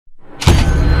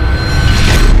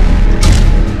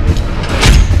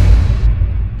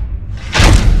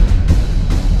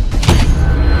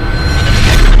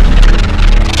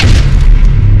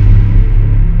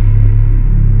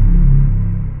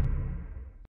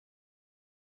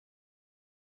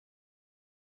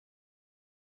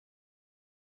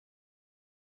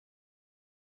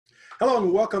Hello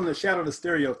and welcome to Shadow the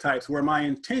Stereotypes, where my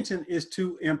intention is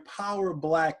to empower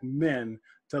Black men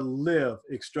to live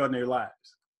extraordinary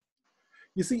lives.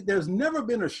 You see, there's never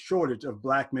been a shortage of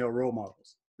Black male role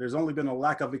models. There's only been a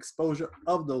lack of exposure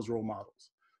of those role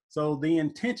models. So the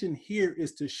intention here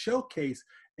is to showcase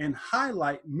and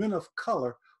highlight men of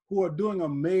color who are doing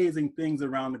amazing things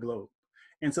around the globe.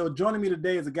 And so joining me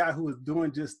today is a guy who is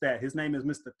doing just that. His name is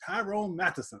Mr. Tyrone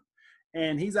Matheson,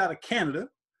 and he's out of Canada.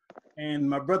 And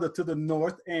my brother to the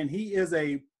north, and he is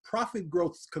a profit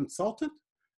growth consultant,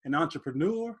 an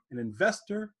entrepreneur, an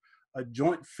investor, a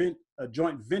joint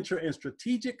venture and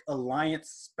strategic alliance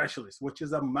specialist, which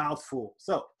is a mouthful.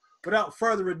 So without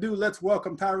further ado, let's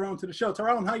welcome Tyrone to the show.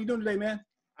 Tyrone, how you doing today, man?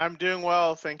 I'm doing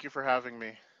well. Thank you for having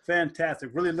me.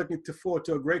 Fantastic. Really looking forward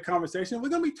to a great conversation. We're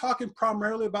going to be talking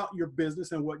primarily about your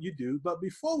business and what you do. But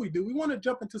before we do, we want to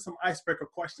jump into some icebreaker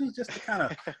questions just to kind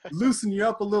of loosen you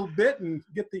up a little bit and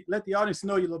let the audience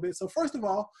know you a little bit. So first of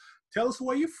all, tell us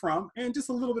where you're from and just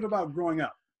a little bit about growing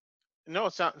up. No,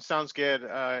 it sounds good.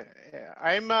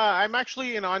 I'm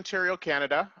actually in Ontario,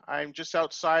 Canada. I'm just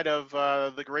outside of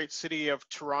the great city of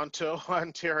Toronto,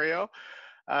 Ontario.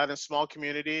 In a small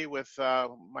community with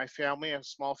my family, a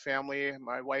small family,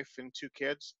 my wife and two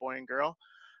kids, boy and girl.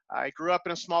 I grew up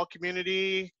in a small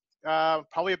community,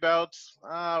 probably about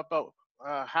a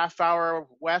half hour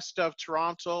west of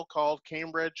Toronto, called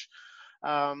Cambridge.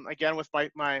 Again, with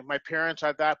my parents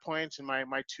at that point, and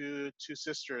my two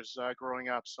sisters growing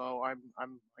up. So I'm I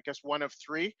guess one of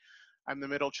three. I'm the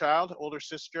middle child, older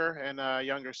sister, and a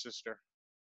younger sister.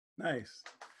 Nice.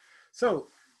 So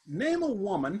name a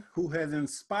woman who has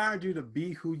inspired you to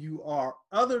be who you are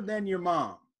other than your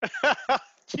mom.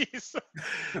 Jeez.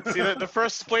 See, the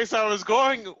first place I was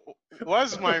going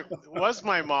was my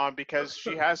mom, because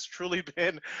she has truly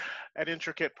been an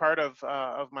intricate part of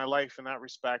my life in that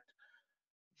respect.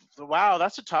 Wow,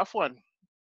 that's a tough one.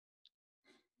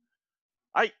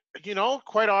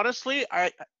 Quite honestly,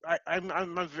 I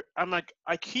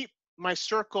keep my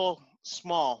circle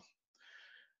small.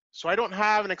 So I don't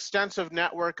have an extensive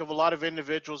network of a lot of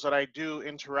individuals that I do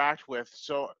interact with.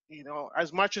 So,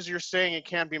 as much as you're saying it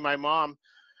can't be my mom,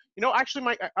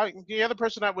 actually the other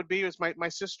person that would be is my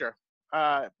sister.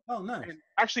 Oh, nice. And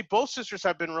actually, both sisters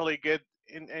have been really good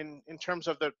in terms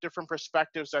of the different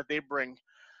perspectives that they bring.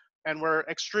 And we're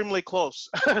extremely close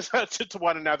to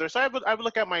one another. So I would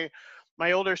look at my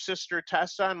older sister,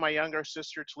 Tessa, and my younger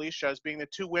sister, Talisha, as being the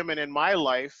two women in my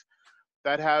life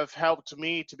that have helped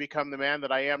me to become the man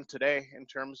that I am today, in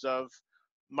terms of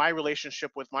my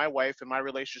relationship with my wife and my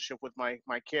relationship with my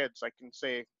kids. I can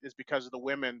say is because of the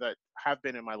women that have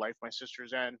been in my life, my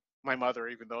sisters and my mother,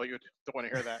 even though you don't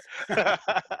want to hear that.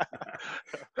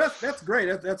 That's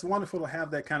great. That's wonderful to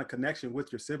have that kind of connection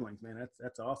with your siblings, man.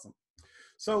 That's awesome.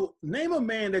 So name a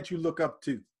man that you look up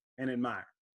to and admire.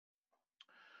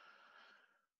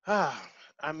 A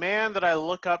man that I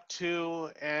look up to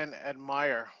and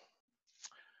admire.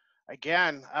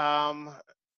 Again, actually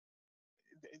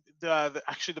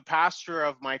the pastor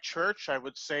of my church, I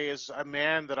would say, is a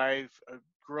man that I've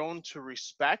grown to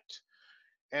respect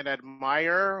and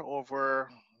admire over,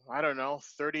 I don't know,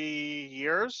 30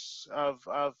 years of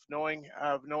knowing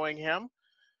him,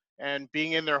 and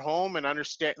being in their home and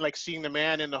seeing the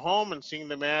man in the home and seeing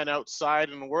the man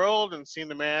outside in the world and seeing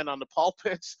the man on the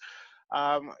pulpits.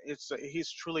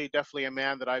 He's truly, definitely a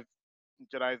man that I've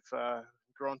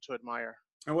grown to admire.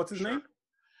 And what's his name?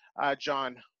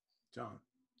 John. John.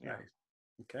 Yeah. Nice.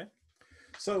 Okay.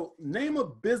 So name a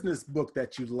business book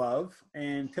that you love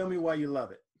and tell me why you love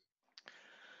it.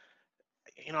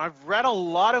 I've read a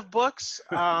lot of books.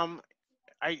 One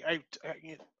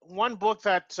book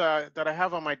that I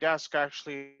have on my desk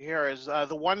actually here is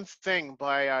The One Thing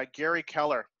by Gary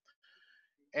Keller.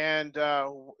 And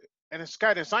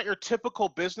it's not your typical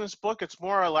business book. It's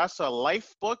more or less a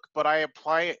life book, but I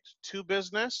apply it to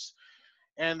business.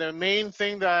 And the main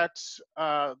thing that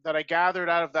I gathered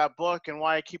out of that book, and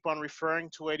why I keep on referring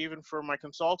to it even for my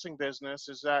consulting business,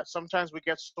 is that sometimes we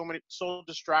get so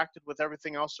distracted with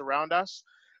everything else around us,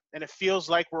 and it feels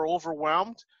like we're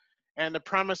overwhelmed. And the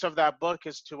premise of that book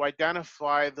is to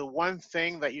identify the one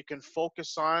thing that you can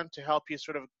focus on to help you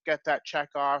sort of get that check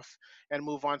off and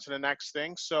move on to the next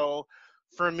thing. So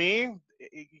for me,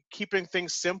 keeping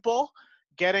things simple,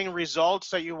 getting results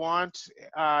that you want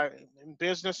in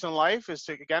business and life, is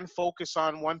to, again, focus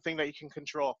on one thing that you can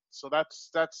control. So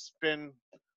that's been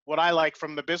what I like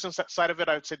from the business side of it.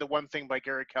 I would say The One Thing by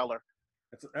Gary Keller.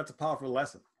 That's a powerful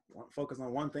lesson. Focus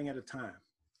on one thing at a time.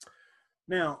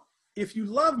 Now, if you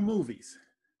love movies,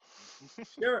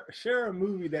 share a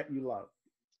movie that you love.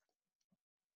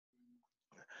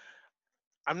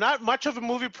 I'm not much of a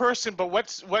movie person, but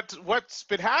what's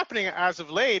been happening as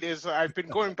of late is I've been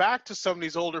going back to some of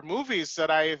these older movies that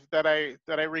I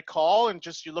recall, and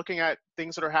just you're looking at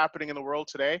things that are happening in the world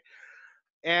today.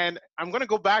 And I'm going to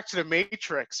go back to the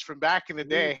Matrix from back in the Ooh,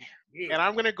 day, yeah.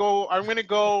 and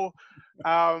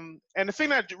and the thing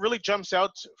that really jumps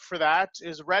out for that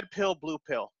is red pill, blue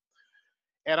pill.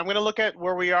 And I'm going to look at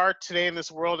where we are today in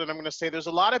this world, and I'm going to say there's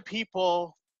a lot of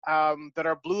people that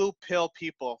are blue pill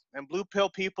people, and blue pill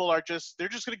people are they're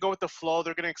just going to go with the flow.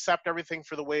 They're going to accept everything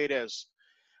for the way it is.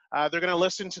 They're going to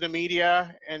listen to the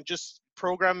media and just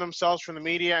program themselves from the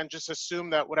media and just assume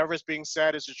that whatever is being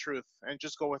said is the truth and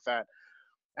just go with that.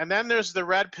 And then there's the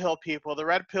red pill people. The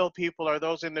red pill people are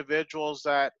those individuals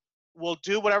that will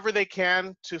do whatever they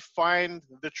can to find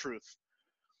the truth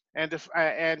and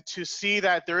to see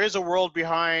that there is a world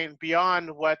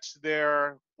beyond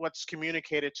what's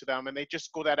communicated to them, and they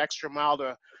just go that extra mile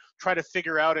to try to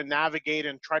figure out and navigate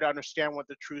and try to understand what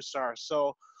the truths are.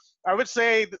 So I would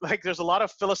say, like, there's a lot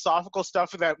of philosophical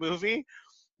stuff in that movie,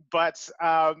 but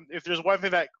if there's one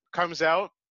thing that comes out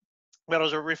that I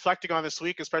was reflecting on this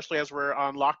week, especially as we're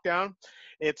on lockdown,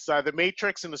 it's the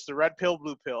Matrix, and it's the red pill,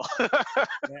 blue pill.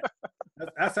 Yeah.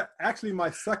 That's actually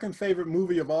my second favorite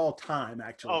movie of all time,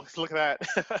 actually. Oh, look at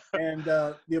that. And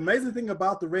the amazing thing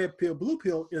about the red pill, blue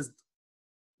pill is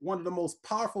one of the most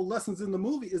powerful lessons in the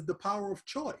movie is the power of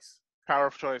choice. Power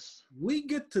of choice. We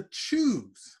get to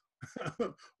choose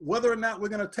whether or not we're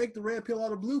going to take the red pill or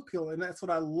the blue pill. And that's what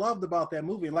I loved about that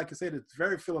movie. And like I said, it's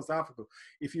very philosophical.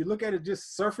 If you look at it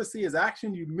just surfacey as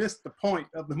action, you miss the point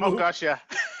of the movie. Oh, gosh, yeah.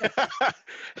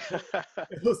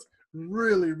 It was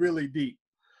really, really deep.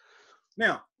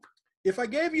 Now, if I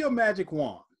gave you a magic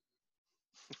wand,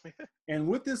 and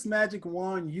with this magic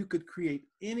wand, you could create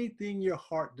anything your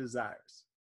heart desires,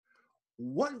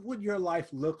 what would your life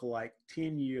look like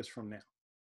 10 years from now?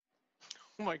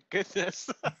 Oh my goodness.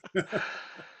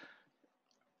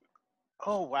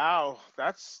 Oh wow,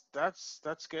 that's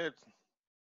good.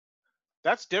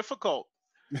 That's difficult.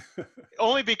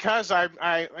 Only because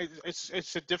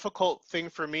it's a difficult thing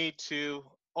for me to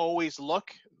always look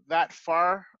that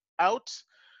far out.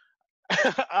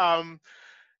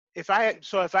 If I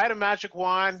had a magic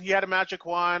wand, you had a magic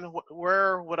wand,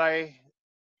 where would I,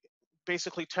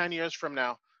 basically 10 years from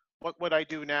now, what would I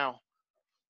do now?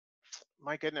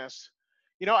 My goodness.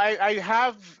 You know, I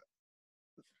have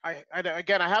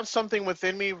something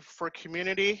within me for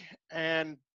community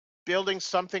and building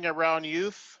something around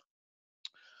youth.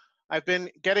 I've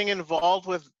been getting involved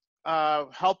with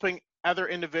helping other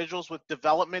individuals with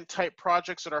development type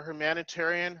projects that are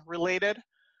humanitarian related.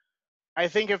 I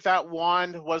think if that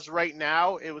wand was right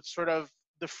now, it would sort of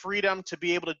the freedom to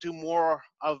be able to do more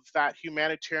of that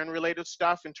humanitarian related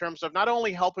stuff in terms of not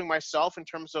only helping myself in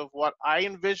terms of what I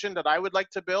envision that I would like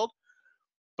to build,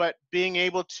 but being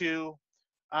able to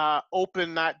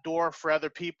open that door for other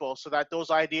people so that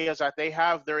those ideas that they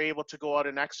have, they're able to go out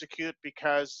and execute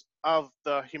because of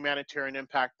the humanitarian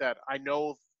impact that I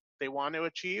know they want to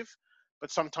achieve,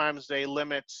 but sometimes they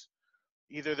limit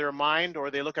either their mind or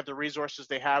they look at the resources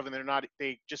they have and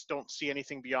they just don't see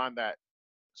anything beyond that.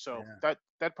 So Yeah.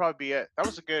 that'd probably be it. That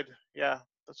was that's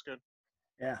good.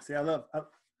 Yeah. See,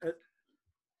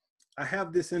 I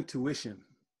have this intuition.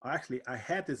 Actually, I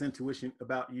had this intuition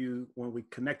about you when we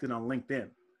connected on LinkedIn.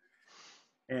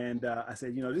 And I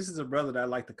said, you know, this is a brother that I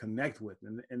like to connect with.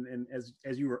 And as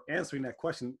you were answering that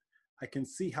question, I can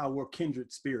see how we're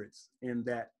kindred spirits in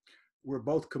that we're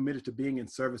both committed to being in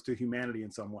service to humanity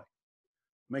in some way,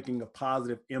 making a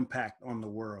positive impact on the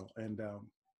world. And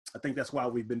I think that's why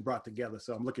we've been brought together.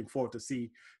 So I'm looking forward to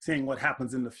seeing what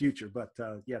happens in the future. But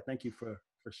yeah, thank you for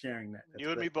sharing that. That's you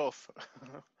and great. me both.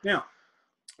 Now,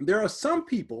 there are some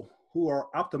people who are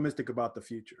optimistic about the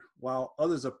future, while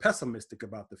others are pessimistic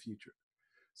about the future.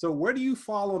 So where do you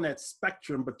fall on that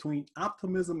spectrum between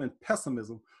optimism and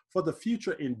pessimism for the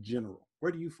future in general?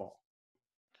 Where do you fall?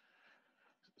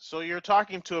 So you're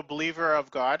talking to a believer of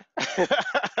God.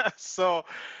 So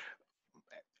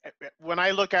when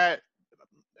I look at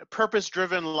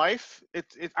purpose-driven life,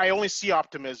 I only see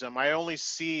optimism. I only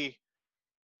see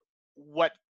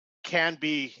what can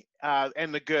be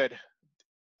and the good.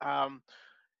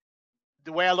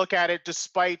 The way I look at it,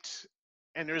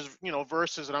 and there's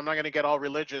verses, and I'm not going to get all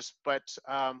religious, but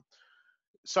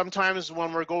sometimes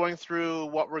when we're going through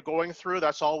what we're going through,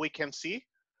 that's all we can see.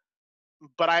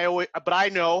 But I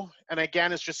know, and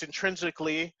again, it's just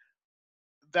intrinsically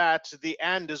that the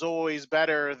end is always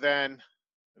better than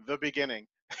the beginning.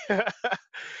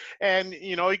 And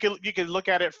you can look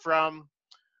at it from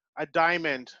a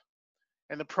diamond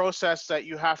and the process that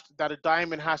a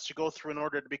diamond has to go through in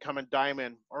order to become a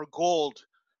diamond, or gold.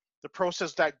 the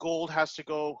process that gold has to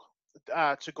go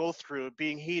through,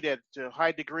 being heated to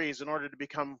high degrees in order to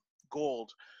become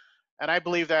gold. And I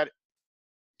believe that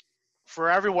for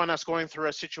everyone that's going through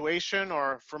a situation,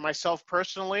 or for myself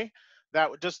personally, that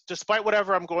just despite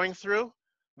whatever I'm going through,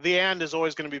 the end is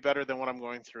always going to be better than what I'm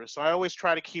going through. So I always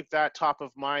try to keep that top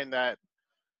of mind, that,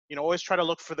 always try to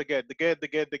look for the good,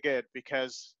 the good,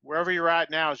 because wherever you're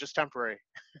at now is just temporary.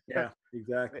 Yeah,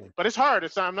 exactly. But it's hard.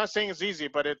 I'm not saying it's easy,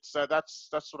 but it's that's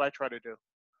what I try to do.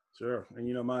 Sure.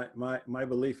 And my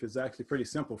belief is actually pretty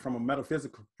simple from a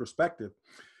metaphysical perspective.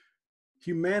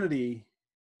 Humanity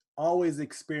always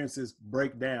experiences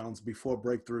breakdowns before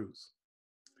breakthroughs.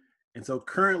 And so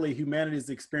currently humanity is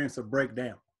experiencing a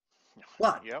breakdown.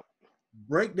 But Yep.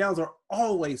 breakdowns are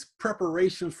always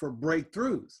preparations for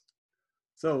breakthroughs.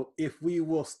 So if we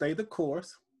will stay the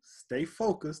course, stay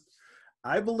focused,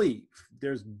 I believe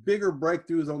there's bigger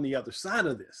breakthroughs on the other side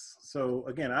of this. So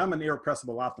again, I'm an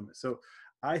irrepressible optimist. So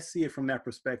I see it from that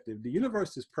perspective. The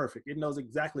universe is perfect. It knows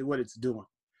exactly what it's doing.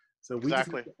 So we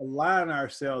just have to align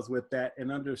ourselves with that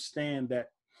and understand that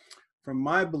from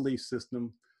my belief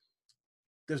system,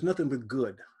 there's nothing but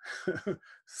good.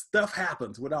 Stuff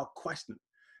happens without question.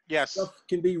 Yes. Stuff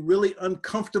can be really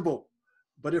uncomfortable.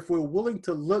 But if we're willing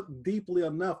to look deeply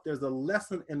enough, there's a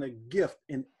lesson and a gift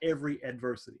in every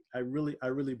adversity. I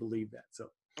really believe that. So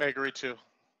I agree too.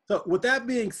 So with that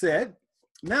being said,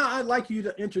 now I'd like you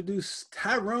to introduce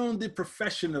Tyrone the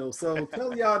professional. So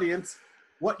tell the audience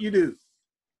what you do.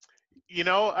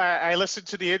 I listened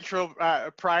to the intro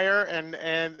prior,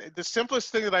 and the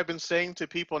simplest thing that I've been saying to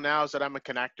people now is that I'm a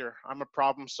connector. I'm a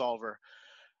problem solver.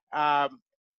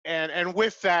 And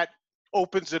with that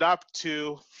opens it up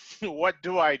to what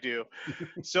do I do?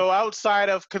 So outside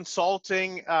of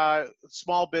consulting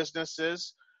small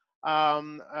businesses,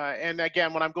 and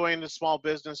again, when I'm going into small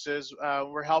businesses,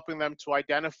 we're helping them to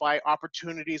identify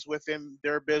opportunities within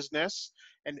their business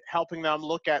and helping them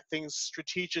look at things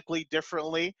strategically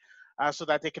differently, so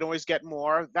that they can always get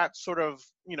more. That's sort of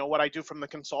what I do from the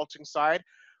consulting side.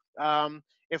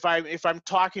 If I'm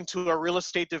talking to a real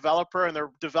estate developer and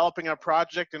they're developing a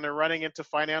project and they're running into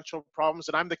financial problems,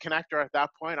 and I'm the connector at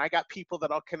that point, I got people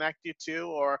that I'll connect you to.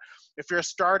 Or if you're a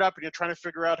startup and you're trying to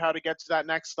figure out how to get to that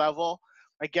next level,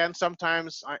 again,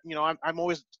 sometimes I'm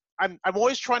always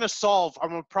trying to solve.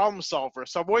 I'm a problem solver,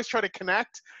 so I'm always trying to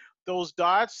connect those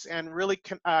dots and really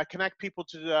connect people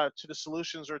to the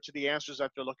solutions or to the answers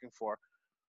that they're looking for.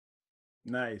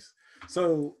 Nice.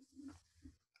 So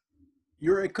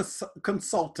you're a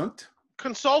consultant.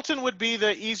 Consultant would be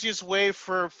the easiest way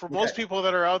for most people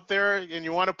that are out there, and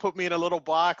you want to put me in a little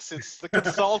box. It's the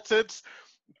consultants,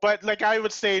 but like I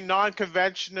would say,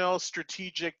 non-conventional,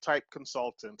 strategic type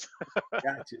consultant.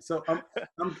 Gotcha. So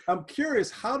I'm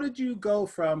curious, how did you go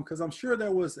from, because I'm sure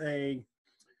there was a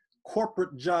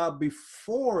corporate job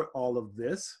before all of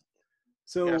this.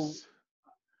 So Yes.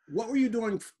 What were you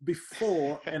doing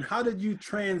before, and how did you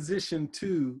transition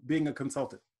to being a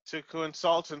consultant? To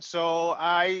consultant. So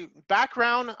I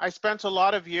spent a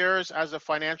lot of years as a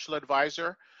financial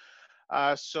advisor.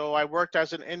 So I worked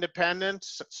as an independent,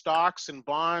 stocks and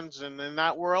bonds and in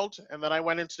that world. And then I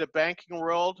went into the banking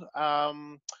world.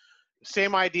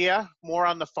 Same idea, more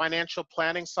on the financial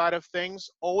planning side of things.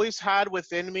 Always had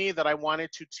within me that I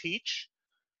wanted to teach,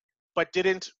 but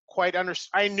didn't quite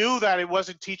understand. I knew that it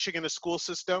wasn't teaching in the school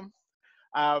system.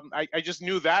 I just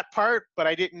knew that part, but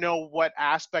I didn't know what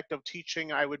aspect of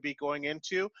teaching I would be going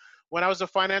into. When I was a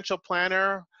financial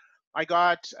planner, I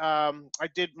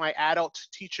did my adult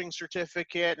teaching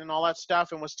certificate and all that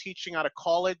stuff, and was teaching out of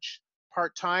college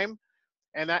part-time.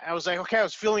 And I was like, okay, I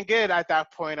was feeling good at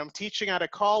that point. I'm teaching out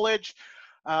of college,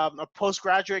 a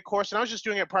postgraduate course, and I was just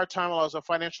doing it part-time while I was a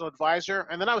financial advisor.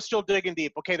 And then I was still digging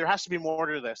deep. Okay, there has to be more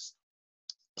to this.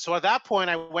 So at that point,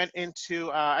 I went into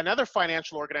another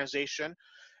financial organization,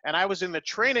 and I was in the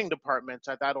training department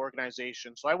at that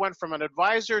organization. So I went from an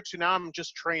advisor to now I'm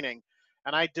just training.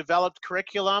 And I developed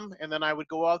curriculum, and then I would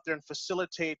go out there and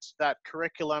facilitate that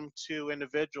curriculum to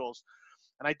individuals.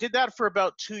 And I did that for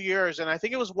about 2 years. And I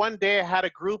think it was one day I had a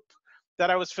group that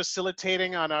I was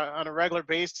facilitating on a regular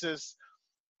basis.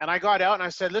 And I got out and I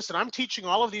said, listen, I'm teaching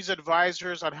all of these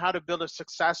advisors on how to build a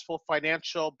successful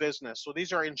financial business. So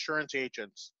these are insurance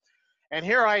agents. And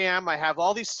here I am. I have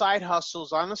all these side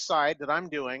hustles on the side that I'm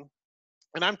doing,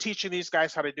 and I'm teaching these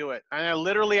guys how to do it. And I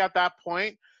literally at that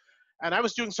point, and I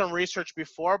was doing some research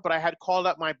before, but I had called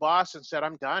up my boss and said,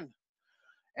 I'm done.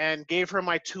 And gave her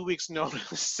my 2 weeks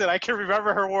notice. And I can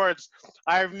remember her words,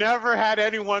 I've never had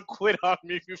anyone quit on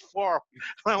me before.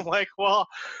 And I'm like, well,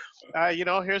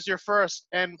 here's your first.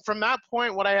 And from that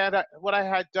point, what I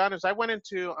had done is I went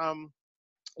into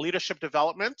leadership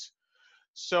development.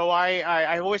 So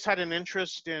I always had an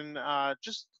interest in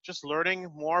just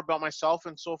learning more about myself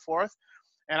and so forth.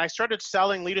 And I started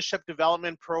selling leadership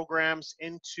development programs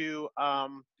into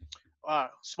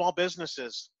small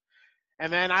businesses.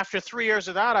 And then after 3 years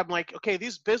of that, I'm like, okay,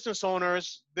 these business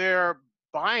owners, they're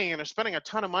buying and they're spending a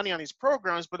ton of money on these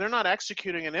programs, but they're not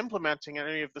executing and implementing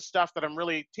any of the stuff that I'm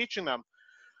really teaching them.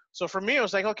 So for me, it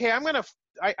was like, okay,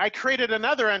 I created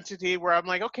another entity where I'm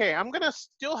like, okay, I'm going to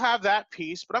still have that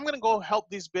piece, but I'm going to go help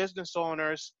these business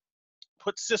owners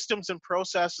put systems and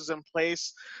processes in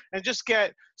place and just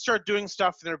start doing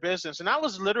stuff in their business. And that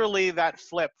was literally that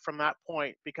flip from that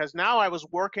point, because now I was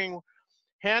working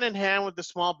hand in hand with the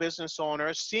small business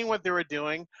owners, seeing what they were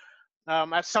doing.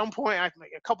 At some point, a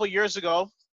couple of years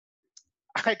ago,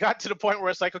 I got to the point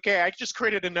where it's like, okay, I just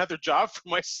created another job for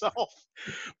myself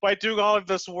by doing all of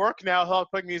this work now,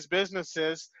 helping these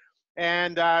businesses.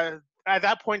 And at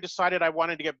that point, decided I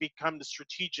wanted to become the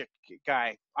strategic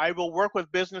guy. I will work with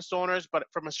business owners, but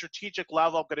from a strategic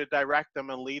level, I'm going to direct them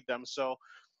and lead them. So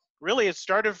really, it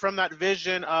started from that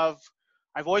vision of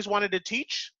I've always wanted to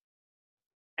teach.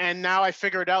 And now I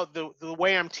figured out the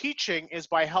way I'm teaching is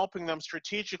by helping them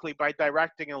strategically, by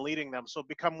directing and leading them. So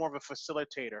become more of a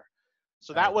facilitator.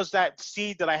 So that was that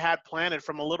seed that I had planted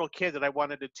from a little kid that I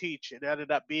wanted to teach. It ended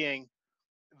up being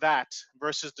that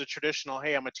versus the traditional,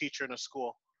 hey, I'm a teacher in a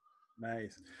school.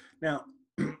 Nice. Now,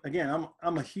 again,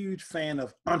 I'm a huge fan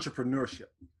of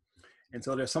entrepreneurship. And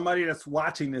so there's somebody that's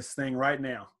watching this thing right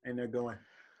now and they're going,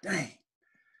 dang,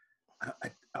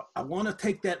 I want to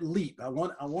take that leap. I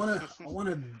want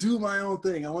to do my own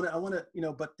thing. I want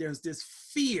to, but there's this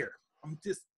fear. I'm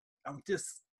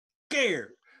just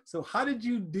scared. So how did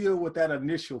you deal with that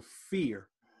initial fear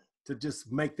to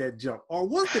just make that jump? Or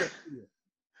was there fear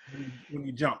when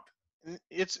you jumped?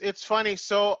 It's funny.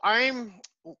 So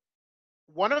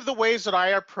one of the ways that I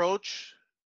approach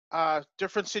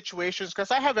different situations,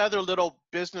 because I have other little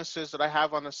businesses that I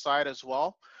have on the side as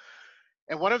well.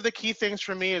 And one of the key things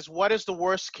for me is, what is the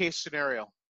worst case scenario?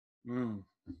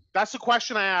 That's the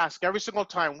question I ask every single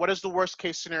time. What is the worst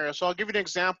case scenario? So I'll give you an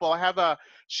example. I have a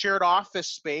shared office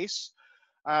space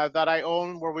that I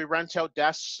own where we rent out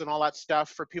desks and all that stuff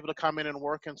for people to come in and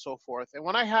work and so forth.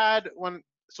 And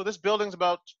so this building's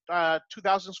about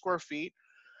 2,000 square feet.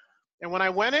 And when I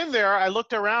went in there, I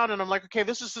looked around and I'm like, okay,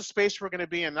 this is the space we're going to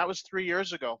be in. That was 3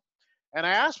 years ago. And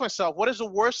I asked myself, what is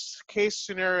the worst case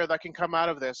scenario that can come out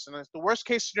of this? And the worst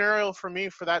case scenario for me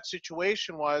for that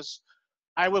situation was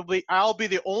I'll be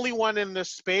the only one in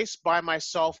this space by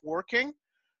myself working,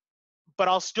 but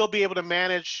I'll still be able to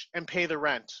manage and pay the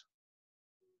rent.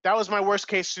 That was my worst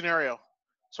case scenario.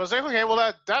 So I was like, okay,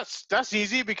 well, that's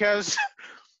easy, because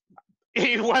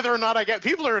whether or not I get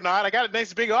people or not, I got a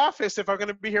nice big office if I'm going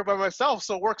to be here by myself.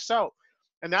 So it works out.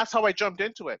 And that's how I jumped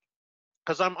into it.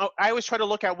 Because I always try to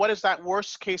look at what is that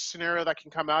worst case scenario that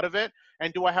can come out of it,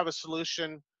 and do I have a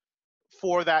solution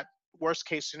for that worst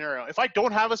case scenario? If I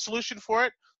don't have a solution for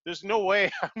it, there's no way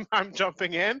I'm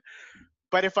jumping in.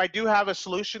 But if I do have a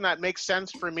solution that makes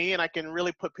sense for me and I can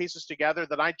really put pieces together,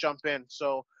 then I jump in.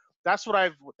 So that's what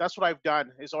I've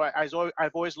done.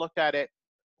 I've always looked at it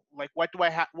like, what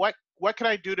can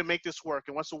I do to make this work,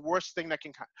 and what's the worst thing that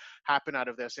can happen out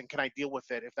of this, and can I deal with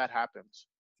it if that happens?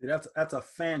 That's a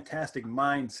fantastic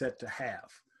mindset to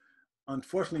have.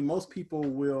 Unfortunately, most people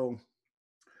will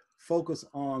focus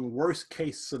on worst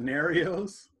case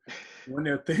scenarios when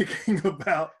they're thinking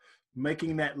about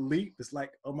making that leap. It's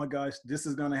like, oh my gosh, this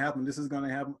is going to happen. This is going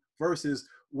to happen, versus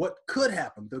what could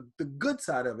happen, the good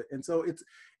side of it. And so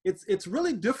it's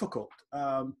really difficult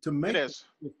to make it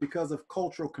because of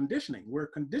cultural conditioning. We're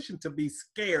conditioned to be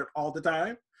scared all the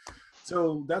time.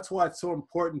 So that's why it's so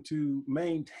important to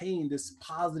maintain this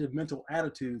positive mental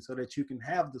attitude, so that you can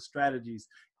have the strategies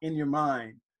in your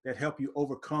mind that help you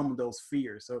overcome those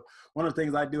fears. So one of the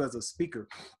things I do as a speaker,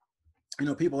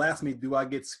 people ask me, do I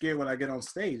get scared when I get on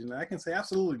stage? And I can say,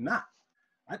 absolutely not.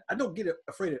 I don't get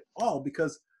afraid at all,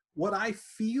 because what I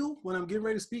feel when I'm getting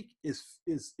ready to speak is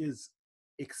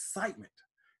excitement.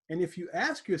 And if you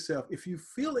ask yourself, if you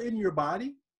feel it in your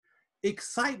body,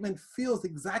 excitement feels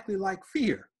exactly like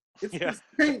fear. It's the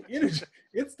same energy.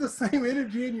 It's the same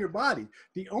energy in your body.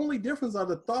 The only difference are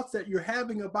the thoughts that you're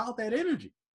having about that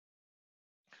energy.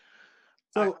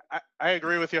 So I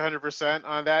agree with you 100%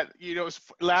 on that.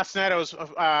 Last night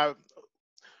I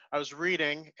was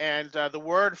reading, and the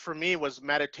word for me was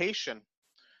meditation.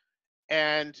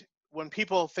 And when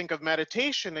people think of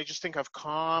meditation, they just think of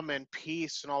calm and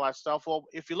peace and all that stuff. Well,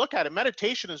 if you look at it,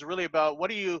 meditation is really about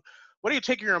what are you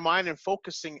taking your mind and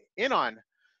focusing in on?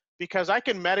 Because I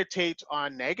can meditate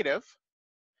on negative,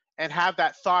 and have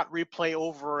that thought replay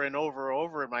over and over and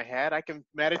over in my head. I can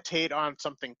meditate on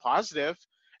something positive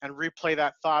and replay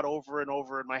that thought over and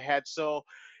over in my head. So,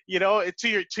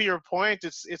 to your point,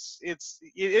 it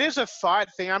is a thought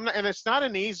thing. And it's not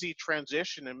an easy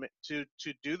transition to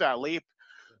do that leap.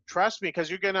 Trust me, because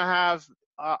you're going to have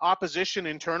opposition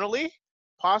internally,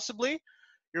 possibly.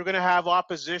 You're going to have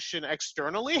opposition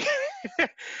externally,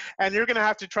 and you're going to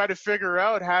have to try to figure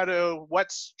out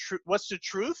what's the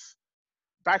truth.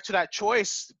 Back to that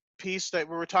choice piece that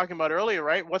we were talking about earlier,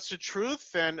 right? What's the truth,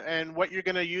 and what you're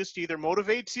going to use to either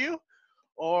motivate you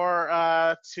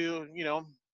or to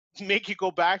make you go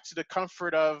back to the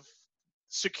comfort of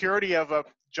security of a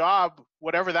job,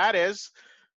 whatever that is.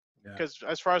 Because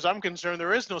as far as I'm concerned,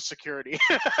 there is no security.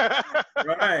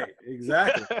 Right.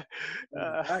 Exactly.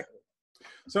 Exactly.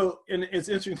 So, and it's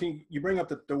interesting you bring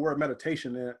up the word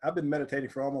meditation. And I've been meditating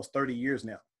for almost 30 years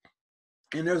now.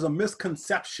 And there's a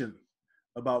misconception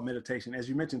about meditation. As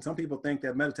you mentioned, some people think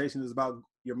that meditation is about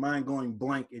your mind going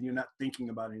blank and you're not thinking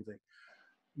about anything.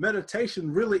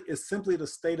 Meditation really is simply the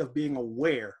state of being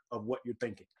aware of what you're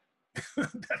thinking.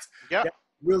 That's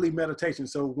really meditation.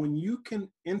 So when you can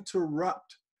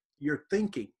interrupt your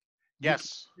thinking,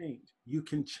 you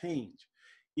can change.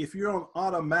 If you're on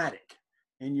automatic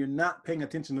and you're not paying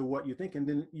attention to what you're thinking,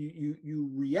 then you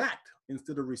react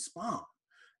instead of respond.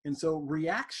 And so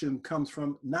reaction comes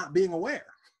from not being aware.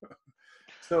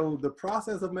 So the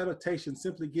process of meditation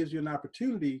simply gives you an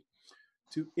opportunity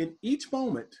to, in each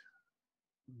moment,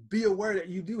 be aware that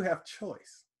you do have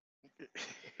choice.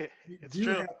 You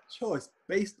have choice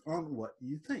based on what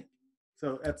you think.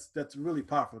 So that's really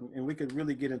powerful, and we could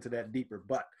really get into that deeper,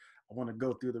 but I want to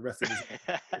go through the rest of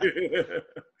this.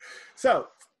 So,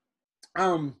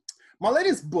 my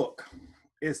latest book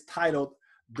is titled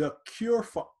The Cure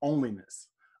for Onlyness,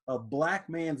 A Black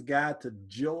Man's Guide to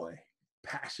Joy,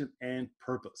 Passion, and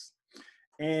Purpose.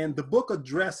 And the book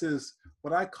addresses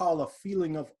what I call a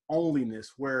feeling of onlyness,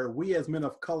 where we as men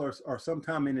of color are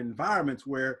sometimes in environments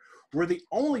where we're the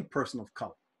only person of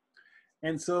color.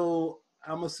 And so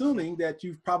I'm assuming that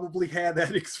you've probably had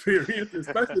that experience,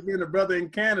 especially being a brother in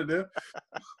Canada.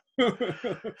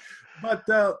 But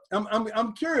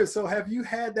I'm curious. So have you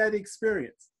had that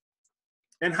experience?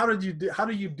 And how do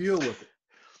you deal with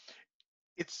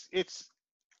it?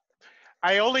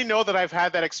 I only know that I've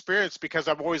had that experience because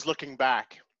I'm always looking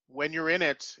back. When you're in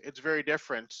it, it's very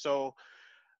different. So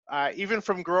even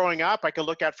from growing up, I could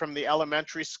look at from the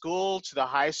elementary school to the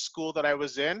high school that I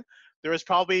was in, there was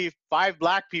probably 5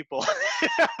 black people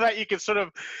that you can sort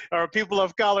of, or people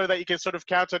of color that you can sort of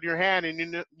count on your hand,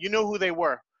 and you know who they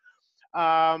were.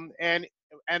 And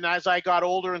as I got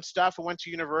older and stuff, I went to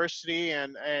university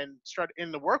and started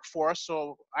in the workforce.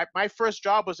 So my first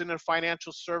job was in the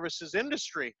financial services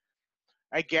industry.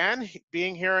 Again,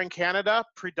 being here in Canada,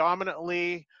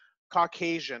 predominantly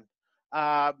Caucasian.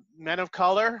 Men of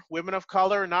color, women of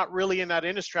color, not really in that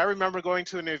industry. I remember going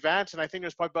to an event, and I think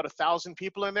there's probably about 1,000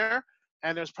 people in there,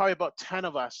 and there's probably about 10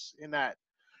 of us in that,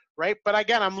 right? But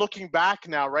again, I'm looking back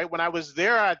now, right? When I was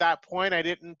there at that point, I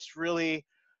didn't really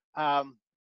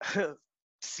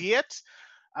see it.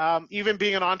 Even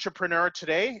being an entrepreneur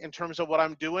today, in terms of what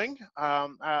I'm doing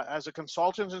as a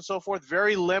consultant and so forth,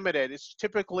 very limited. It's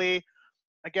typically,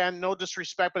 again, no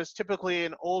disrespect, but it's typically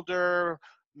an older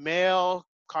male,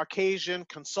 Caucasian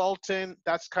consultant.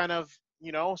 That's kind of,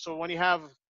 so when you have,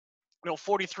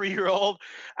 43-year-old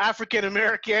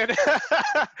African-American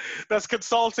that's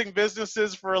consulting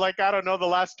businesses for the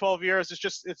last 12 years,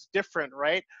 it's different,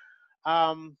 right?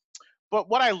 But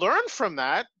what I learned from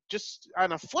that, just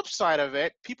on a flip side of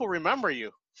it, people remember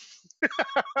you.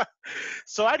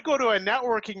 So I'd go to a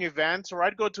networking event, or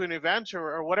I'd go to an event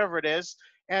or whatever it is,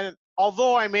 and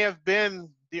although I may have been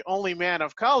the only man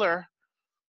of color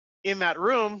in that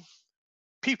room,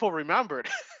 people remembered.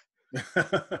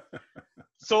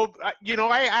 So, I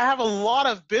have a lot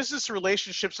of business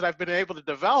relationships that I've been able to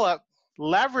develop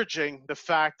leveraging the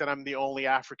fact that I'm the only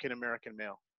African-American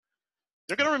male.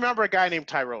 They're going to remember a guy named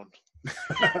Tyrone.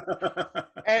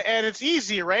 and it's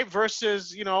easy, right?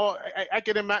 Versus, I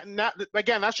can imagine that,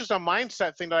 again, that's just a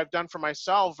mindset thing that I've done for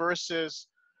myself versus,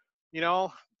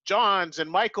 Johns and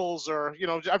Michaels, or,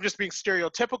 I'm just being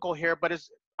stereotypical here, but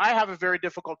I have a very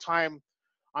difficult time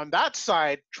on that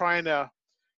side trying to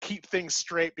keep things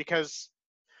straight, because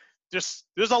there's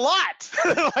a lot.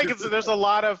 There's a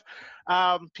lot of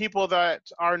people that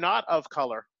are not of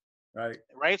color.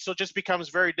 Right. So it just becomes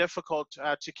very difficult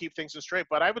to keep things straight.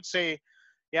 But I would say,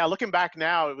 looking back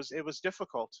now, it was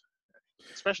difficult,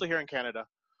 especially here in Canada.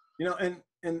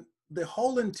 And the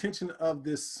whole intention of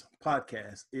this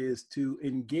podcast is to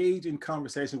engage in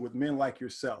conversation with men like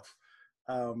yourself,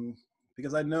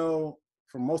 because I know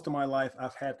for most of my life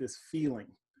I've had this feeling,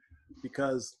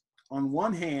 because on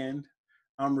one hand,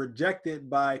 I'm rejected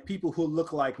by people who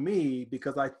look like me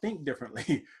because I think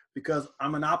differently, because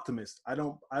I'm an optimist. I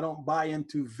don't buy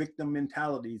into victim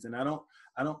mentalities, and I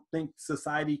don't think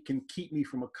society can keep me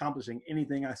from accomplishing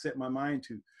anything I set my mind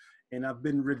to. And I've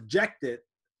been rejected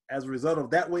as a result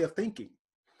of that way of thinking.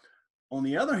 On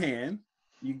the other hand,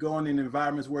 you go in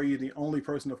environments where you're the only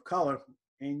person of color,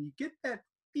 and you get that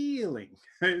feeling.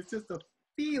 It's just a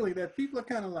feeling that people are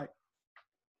kind of like,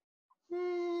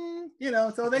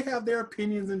 so they have their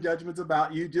opinions and judgments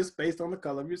about you just based on the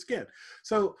color of your skin.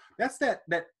 So that's that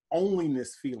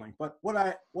onlyness feeling. But what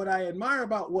I admire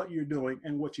about what you're doing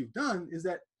and what you've done is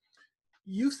that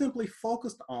you simply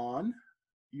focused on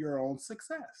your own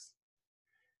success.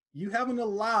 You haven't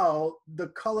allowed the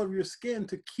color of your skin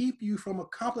to keep you from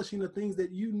accomplishing the things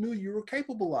that you knew you were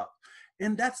capable of.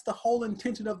 And that's the whole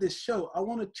intention of this show. I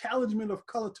want to challenge men of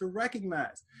color to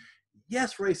recognize,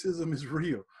 yes, racism is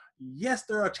real. Yes,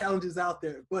 there are challenges out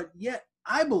there, but yet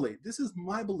I believe, this is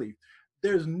my belief,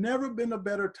 there's never been a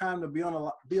better time to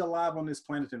be alive on this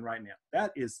planet than right now.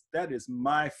 That is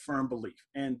my firm belief.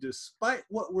 And despite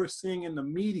what we're seeing in the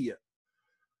media,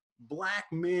 Black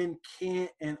men can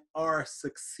and are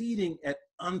succeeding at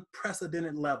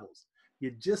unprecedented levels.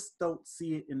 You just don't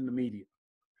see it in the media.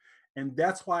 And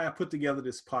that's why I put together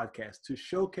this podcast, to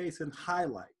showcase and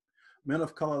highlight men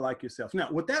of color like yourself.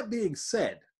 Now, with that being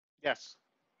said, yes,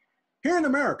 here in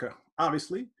America,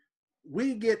 obviously,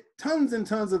 we get tons and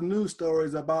tons of news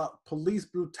stories about police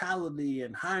brutality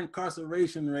and high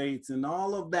incarceration rates and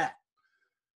all of that.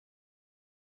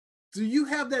 Do you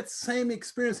have that same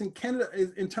experience in Canada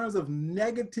in terms of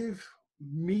negative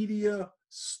media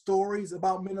stories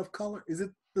about men of color? Is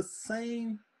it the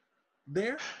same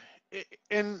there?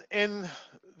 in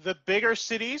the bigger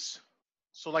cities,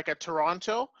 so like at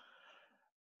Toronto,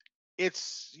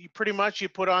 it's you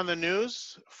put on the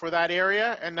news for that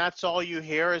area, and that's all you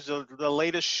hear is the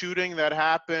latest shooting that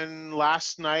happened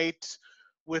last night.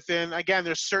 Again,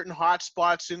 there's certain hot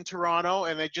spots in Toronto,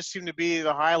 and they just seem to be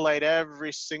the highlight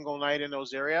every single night in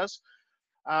those areas.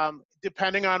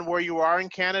 Depending on where you are in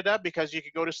Canada, because you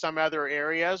could go to some other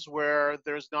areas where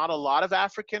there's not a lot of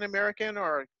African American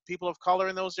or people of color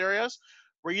in those areas,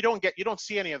 where you don't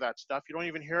see any of that stuff. You don't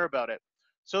even hear about it.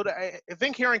 So I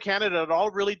think here in Canada, it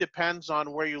all really depends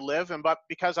on where you live. But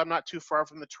because I'm not too far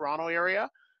from the Toronto area,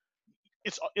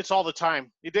 it's all the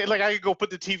time. Like I could go put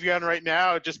the TV on right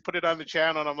now, just put it on the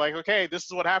channel, and I'm like, okay, this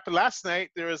is what happened last night.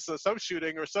 There was some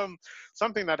shooting or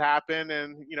something that happened,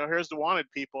 and here's the wanted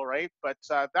people, right? But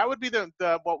that would be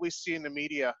the what we see in the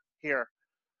media here.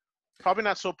 Probably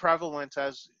not so prevalent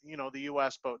as the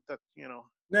U.S., but that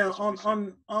Now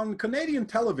on Canadian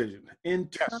television, in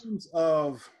yes. terms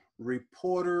of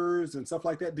reporters and stuff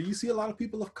like that, do you see a lot of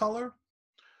people of color?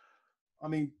 I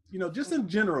mean, just in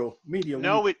general media.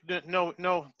 No,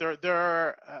 no. There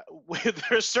are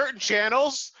there's certain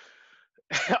channels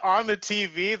on the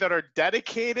TV that are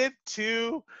dedicated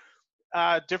to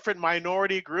different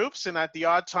minority groups, and at the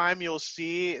odd time you'll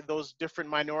see those different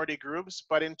minority groups.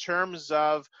 But in terms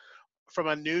of from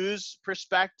a news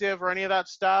perspective or any of that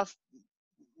stuff,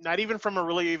 not even from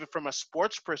a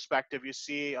sports perspective, you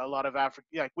see a lot of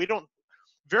African. Like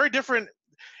very different.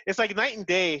 It's like night and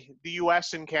day, the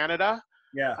U.S. and Canada.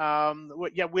 Yeah.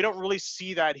 We don't really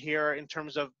see that here in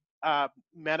terms of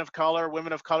men of color,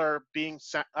 women of color being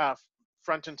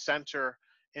front and center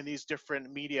in these different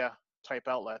media type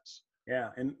outlets. Yeah,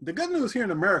 and the good news here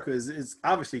in America is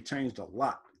obviously changed a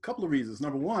lot. A couple of reasons.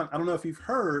 Number one, I don't know if you've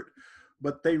heard,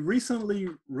 but they recently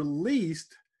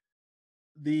released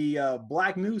the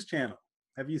Black News Channel.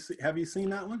 Have you seen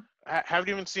that one? I haven't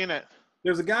even seen it.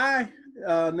 There's a guy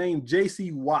named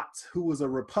J.C. Watts who was a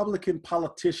Republican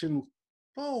politician.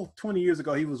 20 years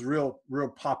ago, he was real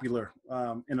popular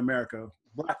in America,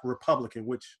 Black Republican,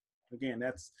 which again,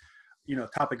 that's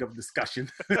topic of discussion.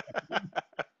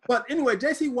 But anyway,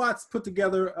 J.C. Watts put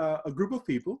together a group of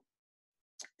people,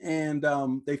 and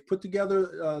they've put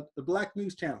together the Black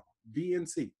News Channel,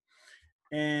 BNC,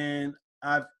 and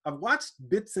I've watched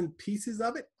bits and pieces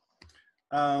of it.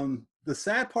 The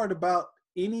sad part about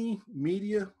any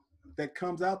media that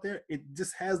comes out there, it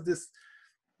just has this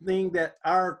thing that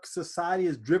our society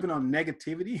is driven on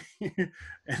negativity.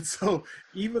 And so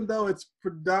even though it's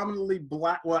predominantly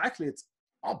Black, well, actually it's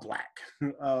all Black,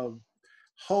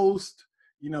 host,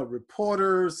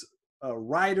 reporters,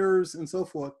 writers, and so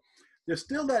forth, there's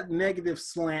still that negative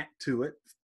slant to it.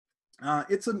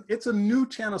 It's a new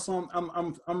channel, so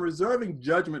I'm reserving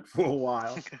judgment for a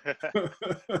while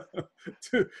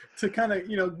to kind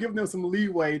of give them some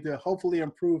leeway to hopefully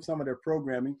improve some of their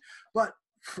programming. But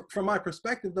from my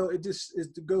perspective, though, it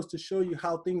goes to show you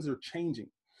how things are changing,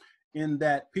 in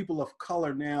that people of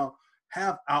color now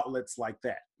have outlets like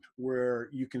that, where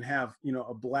you can have,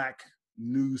 a Black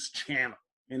news channel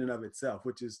in and of itself,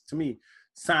 which is, to me,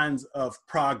 signs of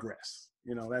progress.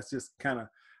 That's just kind of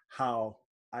how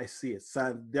I see it.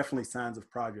 Definitely signs of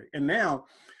progress. And now,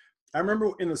 I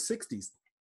remember in the 60s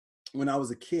when I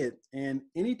was a kid, and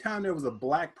anytime there was a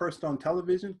Black person on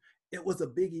television, it was a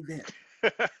big event.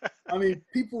 I mean,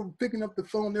 people were picking up the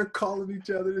phone, they're calling each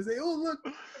other and say, "Oh, look,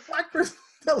 Black person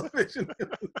on television."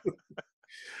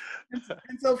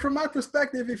 And so from my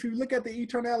perspective, if you look at the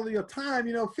eternality of time,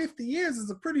 50 years is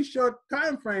a pretty short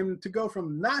time frame to go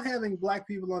from not having Black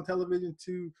people on television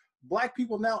to Black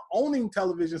people now owning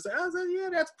television. So I said, yeah,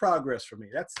 that's progress for me.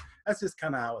 That's just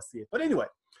kind of how I see it. But anyway,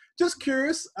 just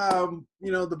curious,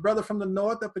 the brother from the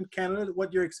north up in Canada,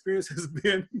 what your experience has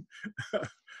been.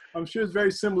 I'm sure it's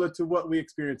very similar to what we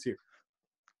experience here.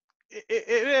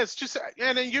 It is just,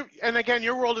 and again,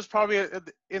 your world is probably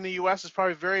in the U.S. is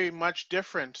probably very much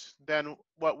different than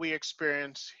what we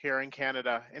experience here in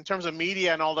Canada in terms of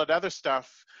media and all that other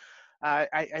stuff.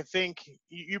 I think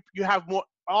you have more,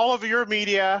 all of your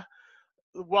media.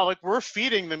 Well, like, we're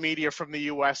feeding the media from the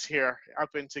U.S. here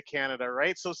up into Canada,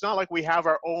 right? So it's not like we have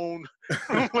our own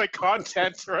like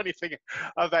content or anything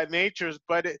of that nature.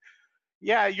 But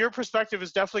your perspective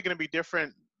is definitely going to be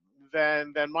different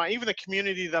than mine. Even the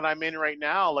community that I'm in right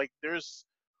now, like,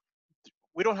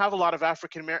 we don't have a lot of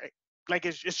African American. Like,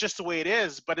 it's just the way it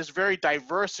is, but it's very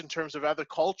diverse in terms of other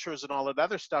cultures and all that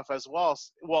other stuff as well.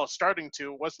 Well, starting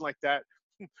to. It wasn't like that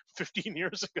 15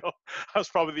 years ago. I was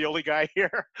probably the only guy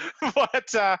here,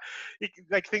 but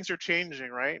like, things are changing,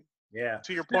 right? Yeah.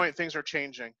 To your point, things are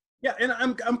changing. Yeah, and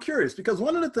I'm curious, because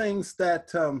one of the things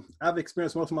that I've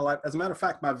experienced most of my life, as a matter of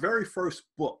fact, my very first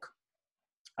book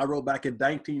I wrote back in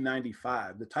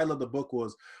 1995. The title of the book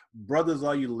was "Brothers,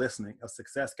 Are You Listening? A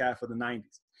Success Guide for the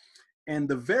 90s." And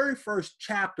the very first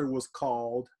chapter was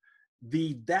called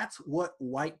the "That's What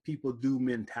White People Do"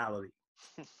 mentality.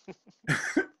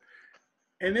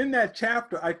 And in that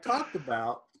chapter, I talked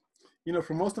about,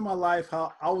 for most of my life,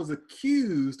 how I was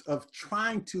accused of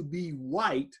trying to be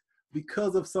white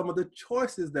because of some of the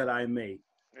choices that I made.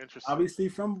 Interesting. Obviously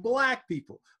from Black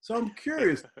people. So I'm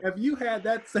curious, have you had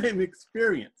that same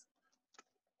experience?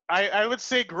 I would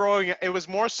say it was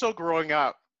more so growing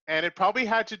up. And it probably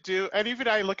had to do, and even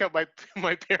I look at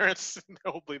my parents,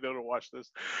 hopefully they don't watch this,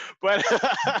 but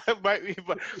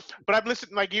I'm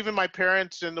listening, like, even my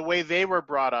parents and the way they were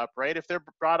brought up, right? If they're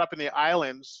brought up in the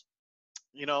islands,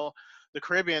 the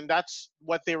Caribbean, that's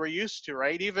what they were used to,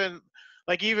 right? Even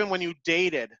when you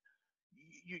dated,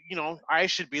 I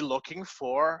should be looking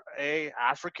for a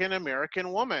African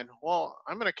American woman. Well,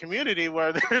 I'm in a community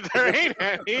where there ain't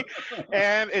any,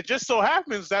 and it just so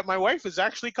happens that my wife is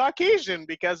actually Caucasian,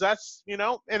 because that's, and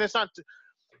it's not.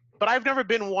 But I've never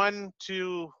been one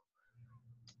to.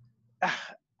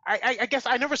 I guess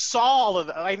I never saw all of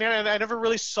that. I never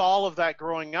really saw all of that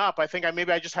growing up. I think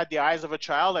maybe I just had the eyes of a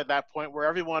child at that point, where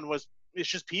everyone was. It's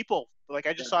just people. Like,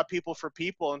 I just saw people for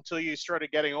people until you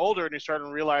started getting older and you started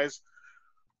to realize.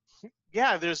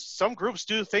 Yeah, there's some groups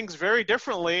do things very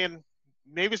differently, and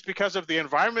maybe it's because of the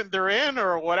environment they're in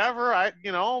or whatever.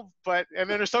 But and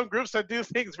then there's some groups that do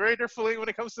things very differently when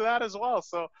it comes to that as well.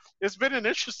 So it's been an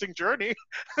interesting journey.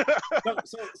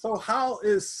 so how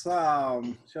is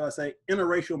shall I say,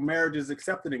 interracial marriages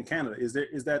accepted in Canada? Is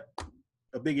that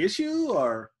a big issue,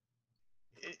 or?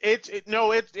 It's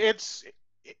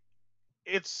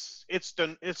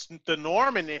the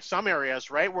norm in some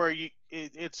areas, right? Where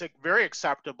it's very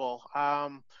acceptable.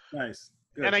 Nice.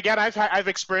 Good. And again, I've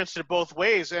experienced it both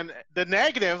ways. And the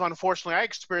negative, unfortunately, I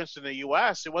experienced in the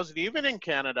U.S. It wasn't even in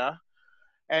Canada,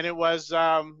 and it was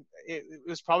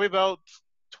probably about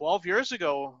 12 years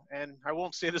ago. And I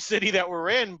won't say the city that we're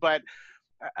in, but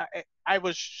I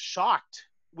was shocked.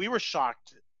 We were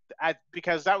shocked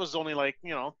because that was only like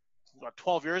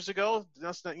 12 years ago.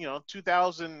 That's not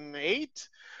 2008,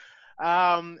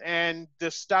 and the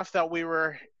stuff that we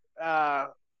were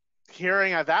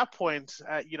hearing at that point,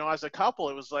 as a couple,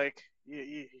 it was like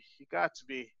you got to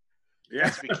be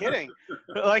kidding.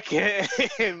 Like,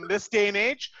 in this day and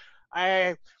age,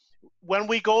 when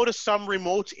we go to some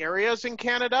remote areas in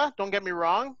Canada, don't get me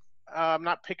wrong, I'm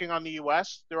not picking on the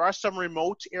U.S. There are some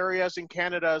remote areas in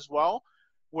Canada as well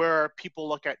where people